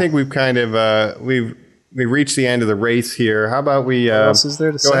saga. I think we've kind of we reached the end of the race here. How about we what else is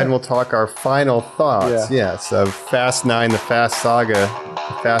there to go ahead and we'll talk our final thoughts. Yeah. Yes, of Fast 9, the Fast Saga,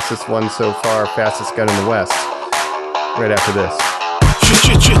 the fastest one so far, fastest gun in the West. Right after this.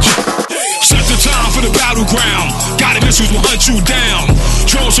 Set the time for the battleground. Got missiles will hunt you down.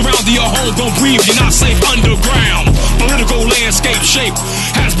 Drones surround your home, don't breathe, you're not safe underground. Political landscape shape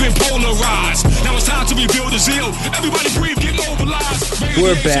has been polarized. Now it's time to rebuild the zeal. Everybody breathe, get mobilized.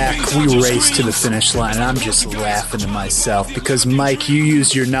 We're back. We raced to the finish line, and I'm just laughing to myself because, Mike, you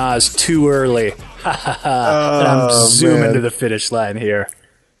used your NAS too early. And I'm zooming to the finish line here.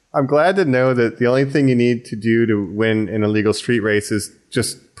 I'm glad to know that the only thing you need to do to win an illegal street race is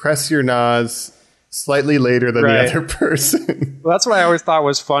just press your NAS slightly later than the other person. Well, that's what I always thought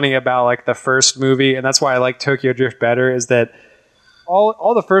was funny about like the first movie, and that's why I like Tokyo Drift better, is that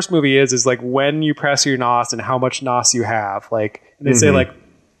all the first movie is like when you press your NOS and how much NOS you have. Like, and they say like,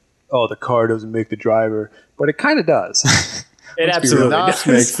 oh, the car doesn't make the driver, but it kind of does. It absolutely does.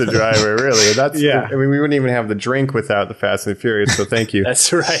 Makes the driver, really. That's I mean, we wouldn't even have the drink without the Fast and the Furious, so thank you.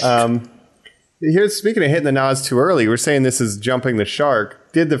 That's right. Here's, speaking of hitting the NOS too early, we're saying this is jumping the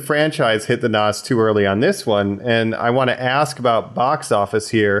shark. Did the franchise hit the NOS too early on this one? And I want to ask about box office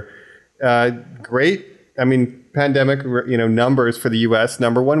here. Great. I mean, pandemic, numbers for the U.S.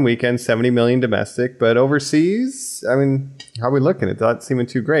 Number one weekend, 70 million domestic, but overseas, I mean, how are we looking? It's not seeming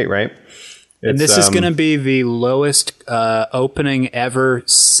too great, right? And this is going to be the lowest opening ever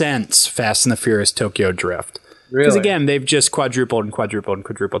since Fast and the Furious Tokyo Drift. Really? Because again, they've just quadrupled and quadrupled and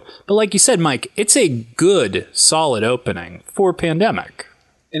quadrupled. But like you said, Mike, it's a good, solid opening for pandemic.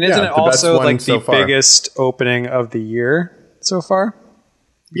 And isn't it also like the biggest opening of the year so far?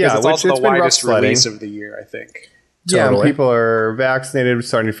 Because it's also the widest release of the year, I think. Yeah, and people are vaccinated,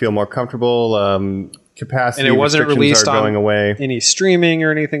 starting to feel more comfortable. Capacity and it wasn't released on going away. Any streaming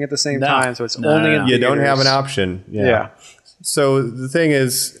or anything at the same time, so it's only in you don't have an option. Yeah. So the thing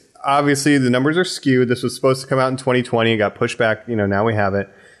is, obviously the numbers are skewed. This was supposed to come out in 2020, it got pushed back. Now we have it.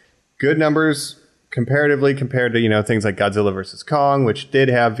 Good numbers comparatively compared to things like Godzilla vs. Kong, which did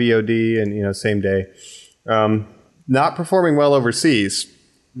have VOD and same day. Not performing well overseas,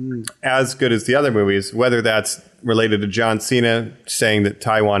 as good as the other movies. Whether that's related to John Cena saying that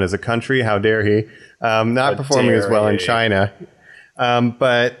Taiwan is a country, how dare he? Not performing as well in China.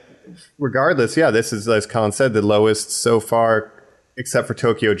 But regardless, this is, as Colin said, the lowest so far, except for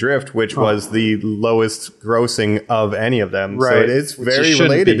Tokyo Drift, which was the lowest grossing of any of them. Right. So it is very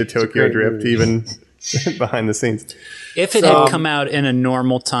related to Tokyo Drift, even behind the scenes. If it had come out in a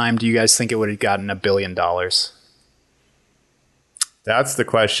normal time, do you guys think it would have gotten $1 billion? That's the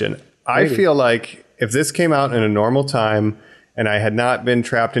question. Maybe. I feel like if this came out in a normal time and I had not been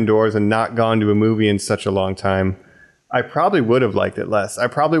trapped indoors and not gone to a movie in such a long time, I probably would have liked it less. I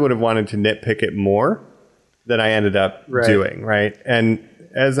probably would have wanted to nitpick it more than I ended up doing, right? And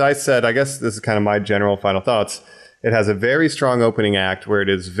as I said, I guess this is kind of my general final thoughts. It has a very strong opening act where it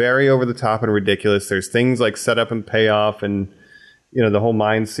is very over the top and ridiculous. There's things like setup and payoff and, the whole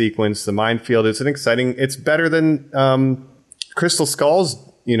mine sequence. The minefield is it's better than Crystal Skull's,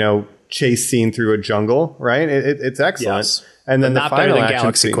 chase scene through a jungle, right? It's excellent. Yes. And then not the final better than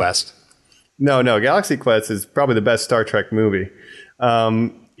Galaxy scene. Quest. No, Galaxy Quest is probably the best Star Trek movie.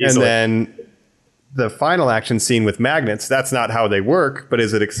 And then the final action scene with magnets, that's not how they work, but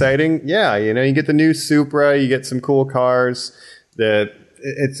is it exciting? Yeah, you get the new Supra, you get some cool cars. The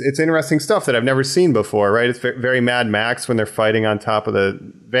it's interesting stuff that I've never seen before, right? It's very Mad Max when they're fighting on top of the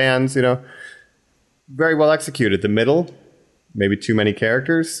vans, you know. Very well executed. The middle, maybe too many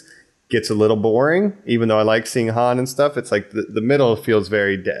characters, gets a little boring. Even though I like seeing Han and stuff, it's like the middle feels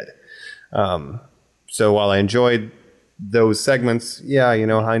very dead. So while I enjoyed those segments, yeah, you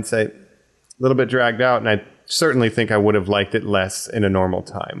know, hindsight, a little bit dragged out, and I certainly think I would have liked it less in a normal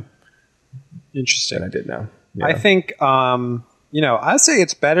time. Interesting. Than I did now. Yeah. I think, you know, I'd say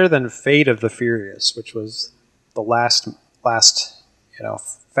it's better than Fate of the Furious, which was the last, you know,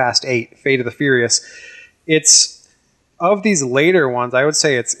 Fast 8, Fate of the Furious. It's, of these later ones, I would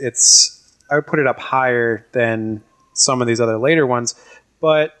say I would put it up higher than some of these other later ones.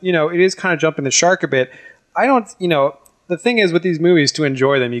 But, you know, it is kind of jumping the shark a bit. I don't, you know, the thing is with these movies, to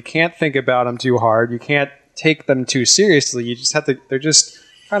enjoy them, you can't think about them too hard. You can't take them too seriously. You just have to, they're just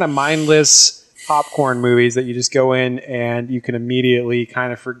kind of mindless popcorn movies that you just go in and you can immediately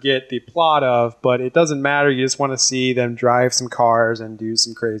kind of forget the plot of, but it doesn't matter. You just want to see them drive some cars and do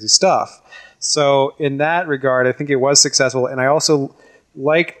some crazy stuff. So in that regard, I think it was successful. And I also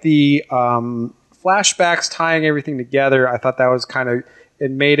like the flashbacks tying everything together. I thought that was kind of, it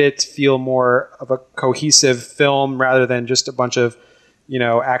made it feel more of a cohesive film rather than just a bunch of, you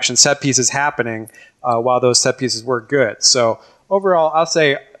know, action set pieces happening while those set pieces were good. So overall, I'll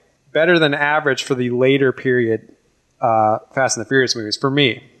say better than average for the later period Fast and the Furious movies for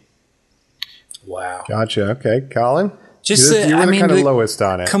me. Wow. Gotcha. Okay. Colin? Just, you were kind of lowest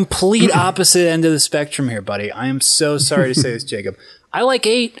on it. Complete opposite end of the spectrum here, buddy. I am so sorry to say this, Jacob. I like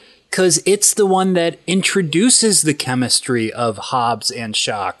 8 because it's the one that introduces the chemistry of Hobbs and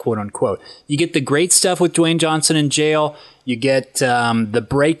Shaw, quote unquote. You get the great stuff with Dwayne Johnson in jail. You get the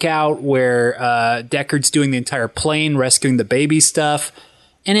breakout where Deckard's doing the entire plane, rescuing the baby stuff.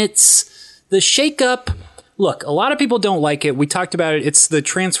 And it's the shakeup. Look, a lot of people don't like it. We talked about it. It's the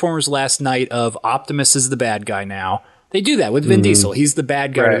Transformers last night of Optimus is the bad guy now. They do that with Vin Diesel. He's the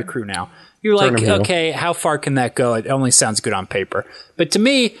bad guy to the crew now. You're like, okay, how far can that go? It only sounds good on paper. But to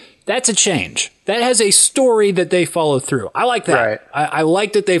me, that's a change. That has a story that they follow through. I like that. Right. I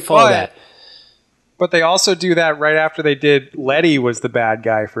like that they follow that. But they also do that right after they did Letty was the bad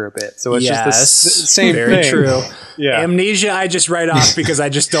guy for a bit. So it's just the same very thing. True. Yeah. Amnesia I just write off because I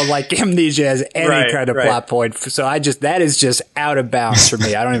just don't like Amnesia as any kind of plot point. So that is just out of bounds for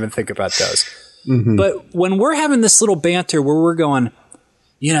me. I don't even think about those. But when we're having this little banter where we're going,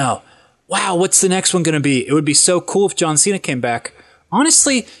 you know, wow, what's the next one going to be? It would be so cool if John Cena came back.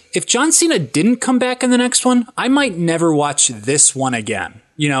 Honestly, if John Cena didn't come back in the next one, I might never watch this one again.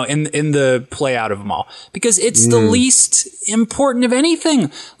 You know, in the play out of them all. Because it's the least important of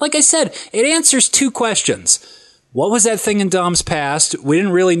anything. Like I said, it answers 2 questions. What was that thing in Dom's past? We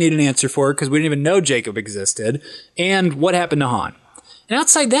didn't really need an answer for it because we didn't even know Jacob existed. And what happened to Han? And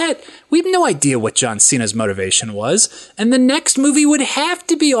outside that, we have no idea what John Cena's motivation was. And the next movie would have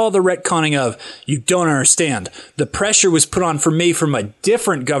to be all the retconning of, you don't understand. The pressure was put on for me from a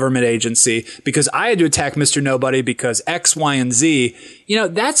different government agency because I had to attack Mr. Nobody because X, Y, and Z. You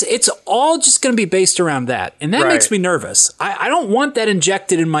know, it's all just going to be based around that. And that makes me nervous. I don't want that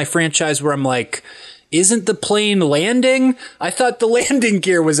injected in my franchise where I'm like, isn't the plane landing? I thought the landing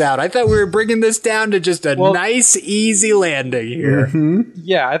gear was out. I thought we were bringing this down to just a nice, easy landing here.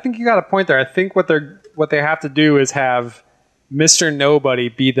 Yeah, I think you got a point there. I think what they have to do is have Mr. Nobody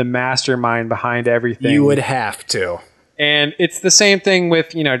be the mastermind behind everything. You would have to. And it's the same thing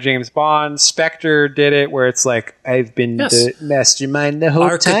with, you know, James Bond. Spectre did it where it's like, I've been the mastermind the whole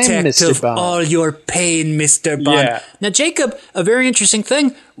Architect time, Mr. of Bond. all your pain, Mr. Bond. Yeah. Now, Jacob, a very interesting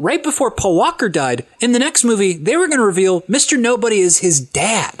thing. Right before Paul Walker died, in the next movie, they were going to reveal Mr. Nobody is his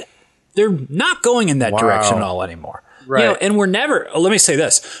dad. They're not going in that direction at all anymore. Right. You know, and we're never, let me say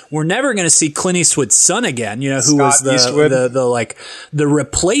this, we're never going to see Clint Eastwood's son again, you know, who was the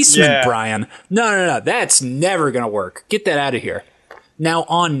replacement Brian. No, that's never going to work. Get that out of here. Now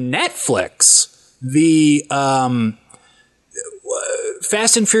on Netflix, the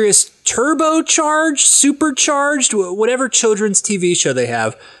Fast and Furious turbocharged, supercharged, whatever children's TV show they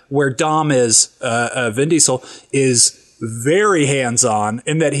have where Dom is, Vin Diesel, is very hands-on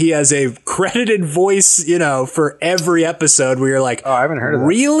in that he has a credited voice, you know, for every episode where you're like, oh, I haven't heard of that.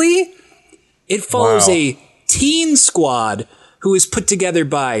 Really? It follows a teen squad who is put together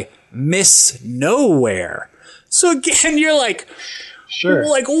by Miss Nowhere. So again, you're like, sure.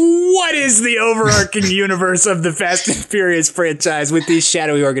 Like, what is the overarching universe of the Fast and Furious franchise with these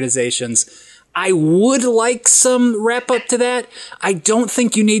shadowy organizations? I would like some wrap up to that. I don't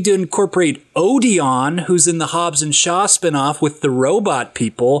think you need to incorporate Odeon, who's in the Hobbs and Shaw spinoff with the robot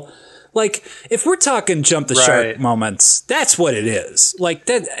people. Like, if we're talking jump the shark moments, that's what it is. Like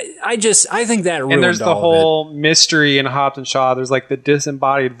that, I think that ruined. And there's the all whole mystery in Hobbs and Shaw. There's like the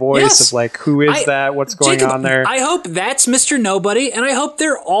disembodied voice of like, who is that? What's going Jacob, on there? I hope that's Mr. Nobody, and I hope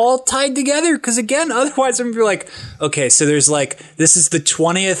they're all tied together. Because again, otherwise I'm gonna be like, okay, so there's like, this is the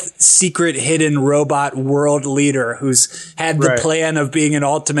 20th secret hidden robot world leader who's had the plan of being an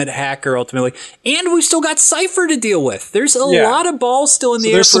ultimate hacker ultimately, and we've still got Cypher to deal with. There's a lot of balls still in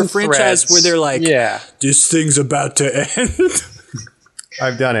the air for a franchise where they're like, this thing's about to end.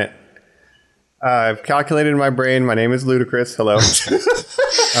 I've done it. I've calculated in my brain. My name is Ludacris. Hello.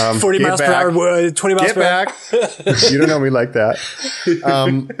 40 miles per hour, 20 miles per hour. You don't know me like that.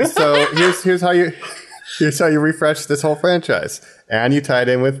 So here's how you refresh this whole franchise. And you tie it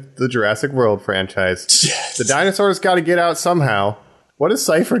in with the Jurassic World franchise. Yes. The dinosaurs got to get out somehow. What does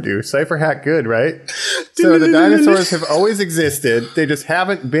Cypher do? Cypher hack good, right? So the dinosaurs have always existed. They just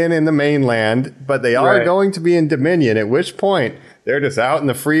haven't been in the mainland, but they are going to be in Dominion, at which point they're just out in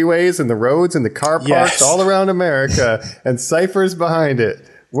the freeways and the roads and the car parks all around America, and Cypher's behind it,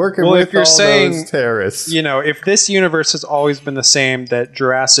 working with if you're all saying, those terrorists. You know, if this universe has always been the same that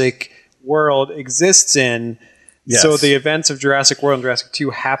Jurassic World exists in, so the events of Jurassic World and Jurassic 2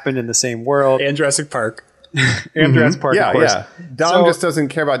 happened in the same world. And Jurassic Park. And Jurassic Park, of course. Yeah. Dom just doesn't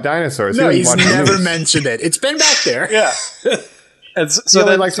care about dinosaurs. No, he's never mentioned it. It's been back there. Yeah. And so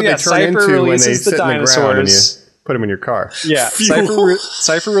that likes what they turn into when they sit in the ground and you put them in your car. Yeah.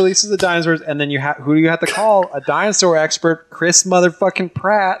 Cypher releases the dinosaurs, and then who do you have to call? A dinosaur expert, Chris motherfucking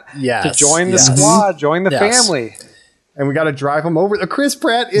Pratt, to join the squad, join the family. And we got to drive him over. Chris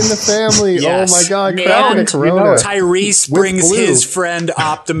Pratt in the family. Oh my God. And Tyrese brings his friend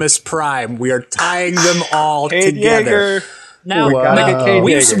Optimus Prime. We are tying them all together. Yeager. Now,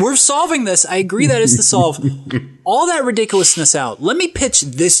 we're solving this. I agree that is to solve all that ridiculousness out. Let me pitch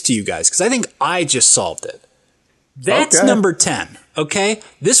this to you guys, because I think I just solved it. That's number 10. Okay?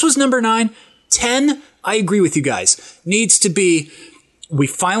 This was number 9. 10, I agree with you guys. Needs to be... We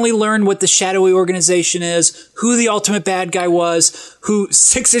finally learned what the shadowy organization is, who the ultimate bad guy was, who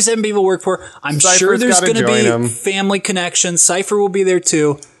 6 or 7 people work for. I'm sure there's going to be family connections. Cypher will be there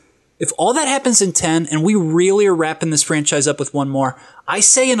too. If all that happens in 10 and we really are wrapping this franchise up with one more, I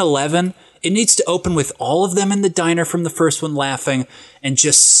say in 11, it needs to open with all of them in the diner from the first one laughing, and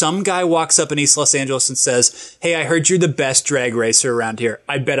just some guy walks up in East Los Angeles and says, hey, I heard you're the best drag racer around here.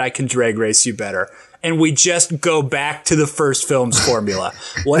 I bet I can drag race you better. And we just go back to the first film's formula.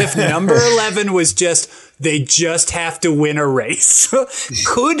 What if number 11 was just, they just have to win a race?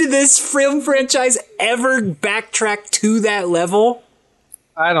 Could this film franchise ever backtrack to that level?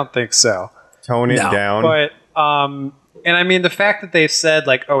 I don't think so. Tone it down. But, and I mean, the fact that they've said,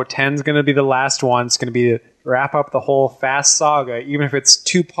 like, 10's going to be the last one, it's going to be to wrap up the whole Fast saga, even if it's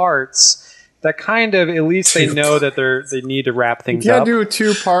 2 parts... That kind of, at least they know that they need to wrap things up. You can't do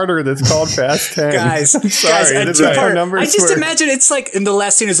a 2-parter that's called Fast 10. Guys, I'm sorry. That's how numbers I just imagine it's like, in the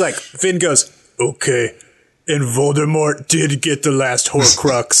last scene is like, Finn goes, okay, and Voldemort did get the last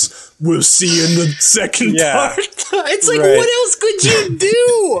Horcrux. We'll see you in the second part. It's like, what else could you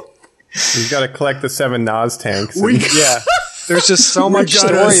do? You've got to collect the 7 Nas tanks. There's just so much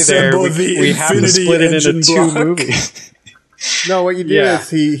story there. We have to split it into 2 movies. No, what you do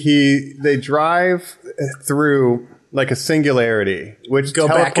is they drive through like a singularity, which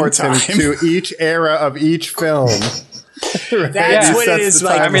teleports him to each era of each film. That's what it is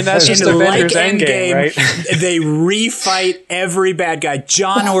like. I mean, that's just Avengers Endgame, right? They refight every bad guy.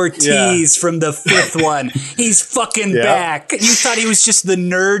 John Ortiz from the 5th one. He's fucking back. You thought he was just the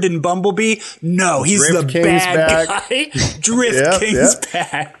nerd in Bumblebee? No, he's Drift the King's bad back. guy. Drift King's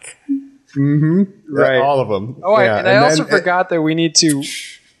back. Mm-hmm. Right. All of them. Oh, and I also forgot that we need to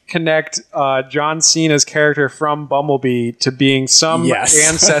connect John Cena's character from Bumblebee to being some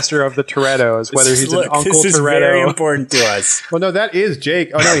ancestor of the Torettos, whether he's an Uncle this is Toretto. Very important to us. Well, no, that is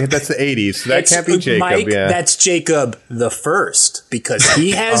Jake. Oh, no, that's the 80s. So that can't be Jacob. Mike, that's Jacob the First, because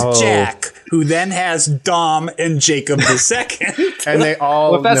he has Jack, who then has Dom and Jacob the Second. And they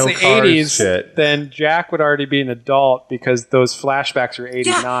all if that's know the 80s, then Jack would already be an adult because those flashbacks are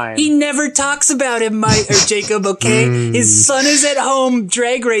 89. Yeah, he never talks about him, Jacob, okay? His son is at home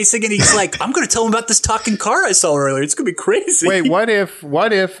drag racing, and he's like, I'm going to tell him about this talking car I saw earlier. It's going to be crazy. Wait, what if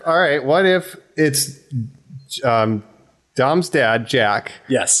it's Dom's dad, Jack,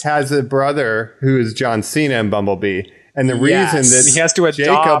 has a brother who is John Cena in Bumblebee, and the reason that he has to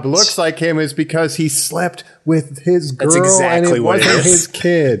Jacob looks like him is because he slept with his girl. That's exactly and it what wasn't it is. his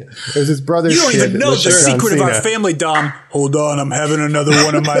kid. It was his brother's kid. You don't even know the secret of our Cena. family, Dom. Hold on, I'm having another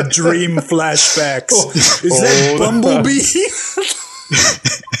one of my dream flashbacks. Is that Bumblebee?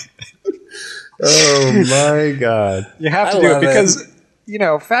 my God. You have to I do it love it. because,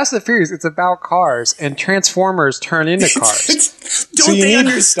 Fast and the Furious, it's about cars, and Transformers turn into cars. Don't they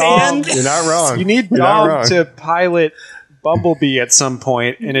understand? You're not wrong. You need You're not Dom wrong. to pilot Bumblebee at some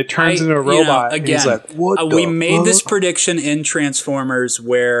point, and it turns into a robot. And he's again, like, what we the made fuck? this prediction in Transformers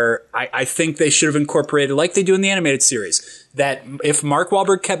where I think they should have incorporated, like they do in the animated series, that if Mark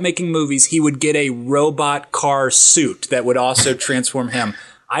Wahlberg kept making movies, he would get a robot car suit that would also transform him.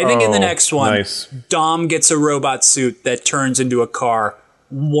 I think in the next one, nice. Dom gets a robot suit that turns into a car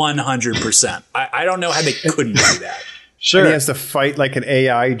 100%. I don't know how they couldn't do that. Sure. And he has to fight like an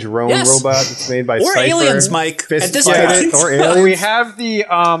AI drone Yes. robot that's made by Or Cypher. aliens, Mike. Fist At this fight point. it, or aliens. We have the,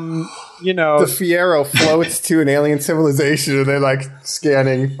 The Fiero floats to an alien civilization and they're like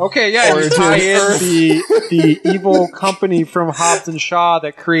scanning. Okay, yeah, you Origin. tie in the evil company from Hobbs and Shaw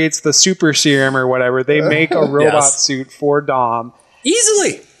that creates the super serum or whatever. They make a robot suit for Dom.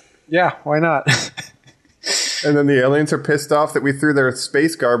 Easily. Yeah, why not? And then the aliens are pissed off that we threw their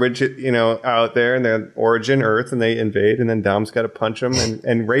space garbage, out there in their origin Earth, and they invade. And then Dom's got to punch them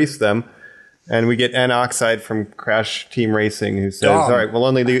and race them. And we get N-Oxide from Crash Team Racing, who says, Dom. "All right, we'll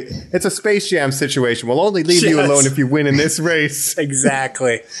only leave. It's a Space Jam situation. We'll only leave you Yes. alone if you win in this race."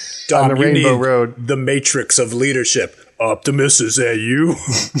 Exactly. On the Rainbow Road. The matrix of leadership. Optimus, is that you?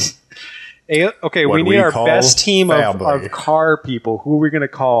 Okay, What we we need our call best team family. of car people. Who are we going to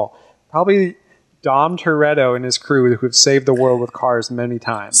call? Probably Dom Toretto and his crew who have saved the world with cars many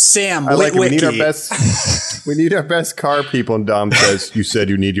times. Sam I like it. We need our Witwicky. best. We need our best car people. And Dom says, "You said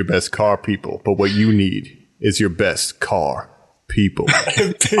you need your best car people, but what you need is your best car people."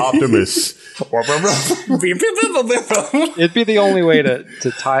 Optimus. It'd be the only way to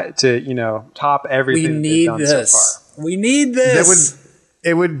top everything. We they've need done this. So far. We need this.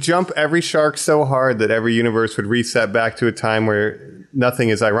 It would jump every shark so hard that every universe would reset back to a time where nothing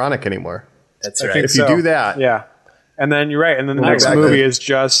is ironic anymore. That's I right. think If you do that. yeah. And then you're right. And then the Well, next exactly. movie is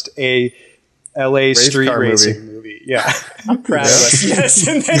just a LA street car racing movie. Yeah. I'm proud of us. Yes,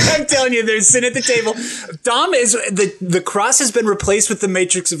 and then I'm telling you, they're sitting at the table. Dom is the cross has been replaced with the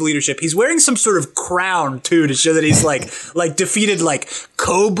matrix of leadership. He's wearing some sort of crown too to show that he's like defeated like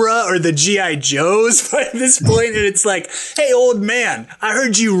Cobra or the GI Joes by this point. And it's like, hey, old man, I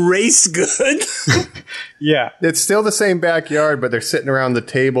heard you race good. Yeah. It's still the same backyard, but they're sitting around the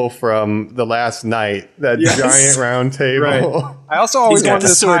table from the last night. That Yes. giant round table. Right. I also always He's got wanted the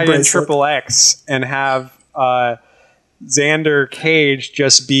to sword tie in bracelet. Triple X and have Xander Cage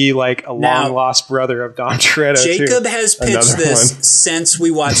just be like a Now- long lost brother of Don Toretto. Jacob too. has pitched Another this one. since we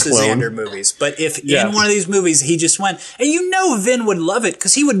watched the Clone. Xander movies. But if Yes. in one of these movies he just went, and Vin would love it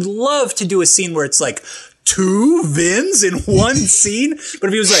because he would love to do a scene where it's like 2 Vins in one scene. But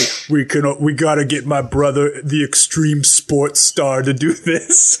if he was like, we gotta get my brother, the extreme sports star, to do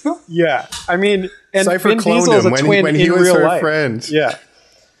this. Yeah. I mean, and Cypher Vin cloned Diesel is a him twin when he in was real her life. friend. Yeah.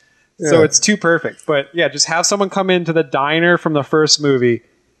 So it's too perfect. But yeah, just have someone come into the diner from the first movie.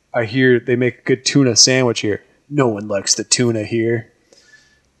 I hear they make a good tuna sandwich here. No one likes the tuna here.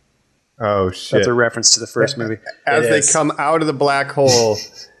 Oh, shit. That's a reference to the first movie. As It they is. come out of the black hole,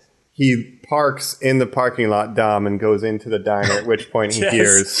 he parks in the parking lot, Dom, and goes into the diner, at which point he Yes.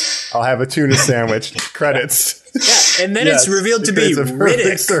 hears, "I'll have a tuna sandwich." Credits. Yeah, and then Yes. it's revealed to be It's a perfect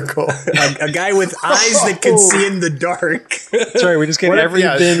Riddick, circle. a guy with eyes that can see in the dark. Sorry, we just get every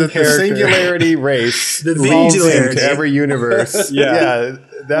Vin the character. singularity race The leads him Vingularity. to every universe. Yeah.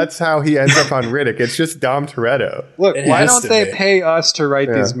 That's how he ends up on Riddick. It's just Dom Toretto. Look, It why has don't to they be. pay us to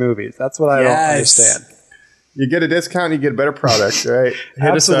write these movies? That's what I don't Yes. understand. You get a discount, you get a better product, right? Hit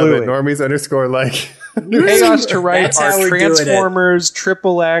Absolutely. us up at normies_like. Pay us to write That's how our we're doing it. Transformers,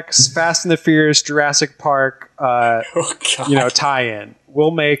 Triple X, Fast and the Furious, Jurassic Park, Oh, God. tie-in.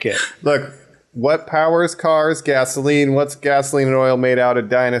 We'll make it. Look, what powers cars? Gasoline. What's gasoline and oil made out of?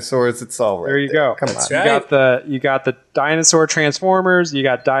 Dinosaurs. It's all right. There you go. Come on. right. You got the dinosaur Transformers. You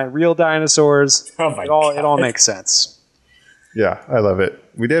got real dinosaurs. Oh my it all God. makes sense. Yeah, I love it.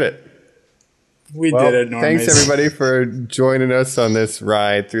 We did it. We Well, did it, Normies. thanks everybody for joining us on this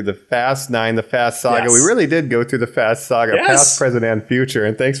ride through the Fast 9, the Fast Saga. Yes. We really did go through the Fast Saga, Yes. past, present, and future.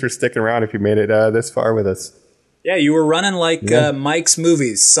 And thanks for sticking around if you made it this far with us. Yeah, you were running like Mike's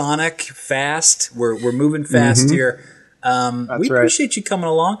movies, Sonic, Fast. We're moving fast here. We right. appreciate you coming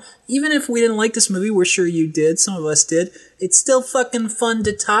along. Even if we didn't like this movie, we're sure you did. Some of us did. It's still fucking fun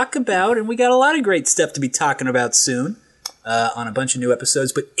to talk about, and we got a lot of great stuff to be talking about soon on a bunch of new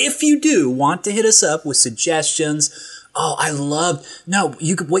episodes. But if you do want to hit us up with suggestions,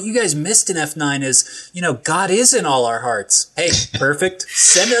 what you guys missed in F9 is, God is in all our hearts. Hey, perfect.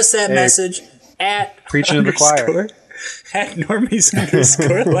 Send us that message at Preaching to the choir. at normies_like_us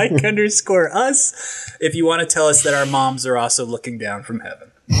if you want to tell us that our moms are also looking down from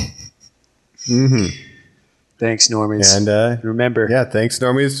heaven. Thanks, normies. And remember, thanks,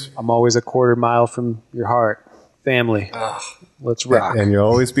 normies. I'm always a quarter mile from your heart. Family. Let's rock. And you'll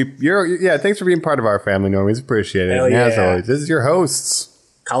always be thanks for being part of our family, normies. Appreciate it. Hell and as yeah. always, this is your hosts,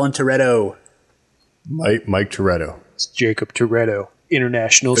 Colin Toretto. Mike Toretto. It's Jacob Toretto,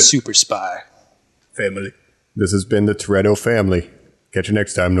 international super spy. Family. This has been the Toretto family. Catch you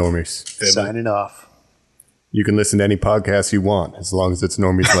next time, normies. Family. Signing off. You can listen to any podcast you want as long as it's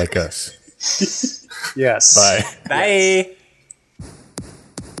normies like us. Yes. Bye. Bye. Yes.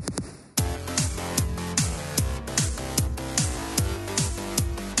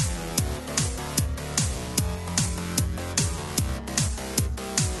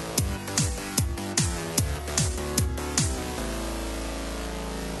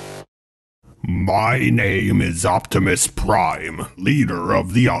 My name is Optimus Prime, leader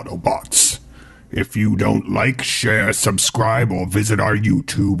of the Autobots. If you don't like, share, subscribe, or visit our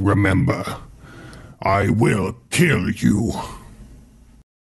YouTube, remember, I will kill you.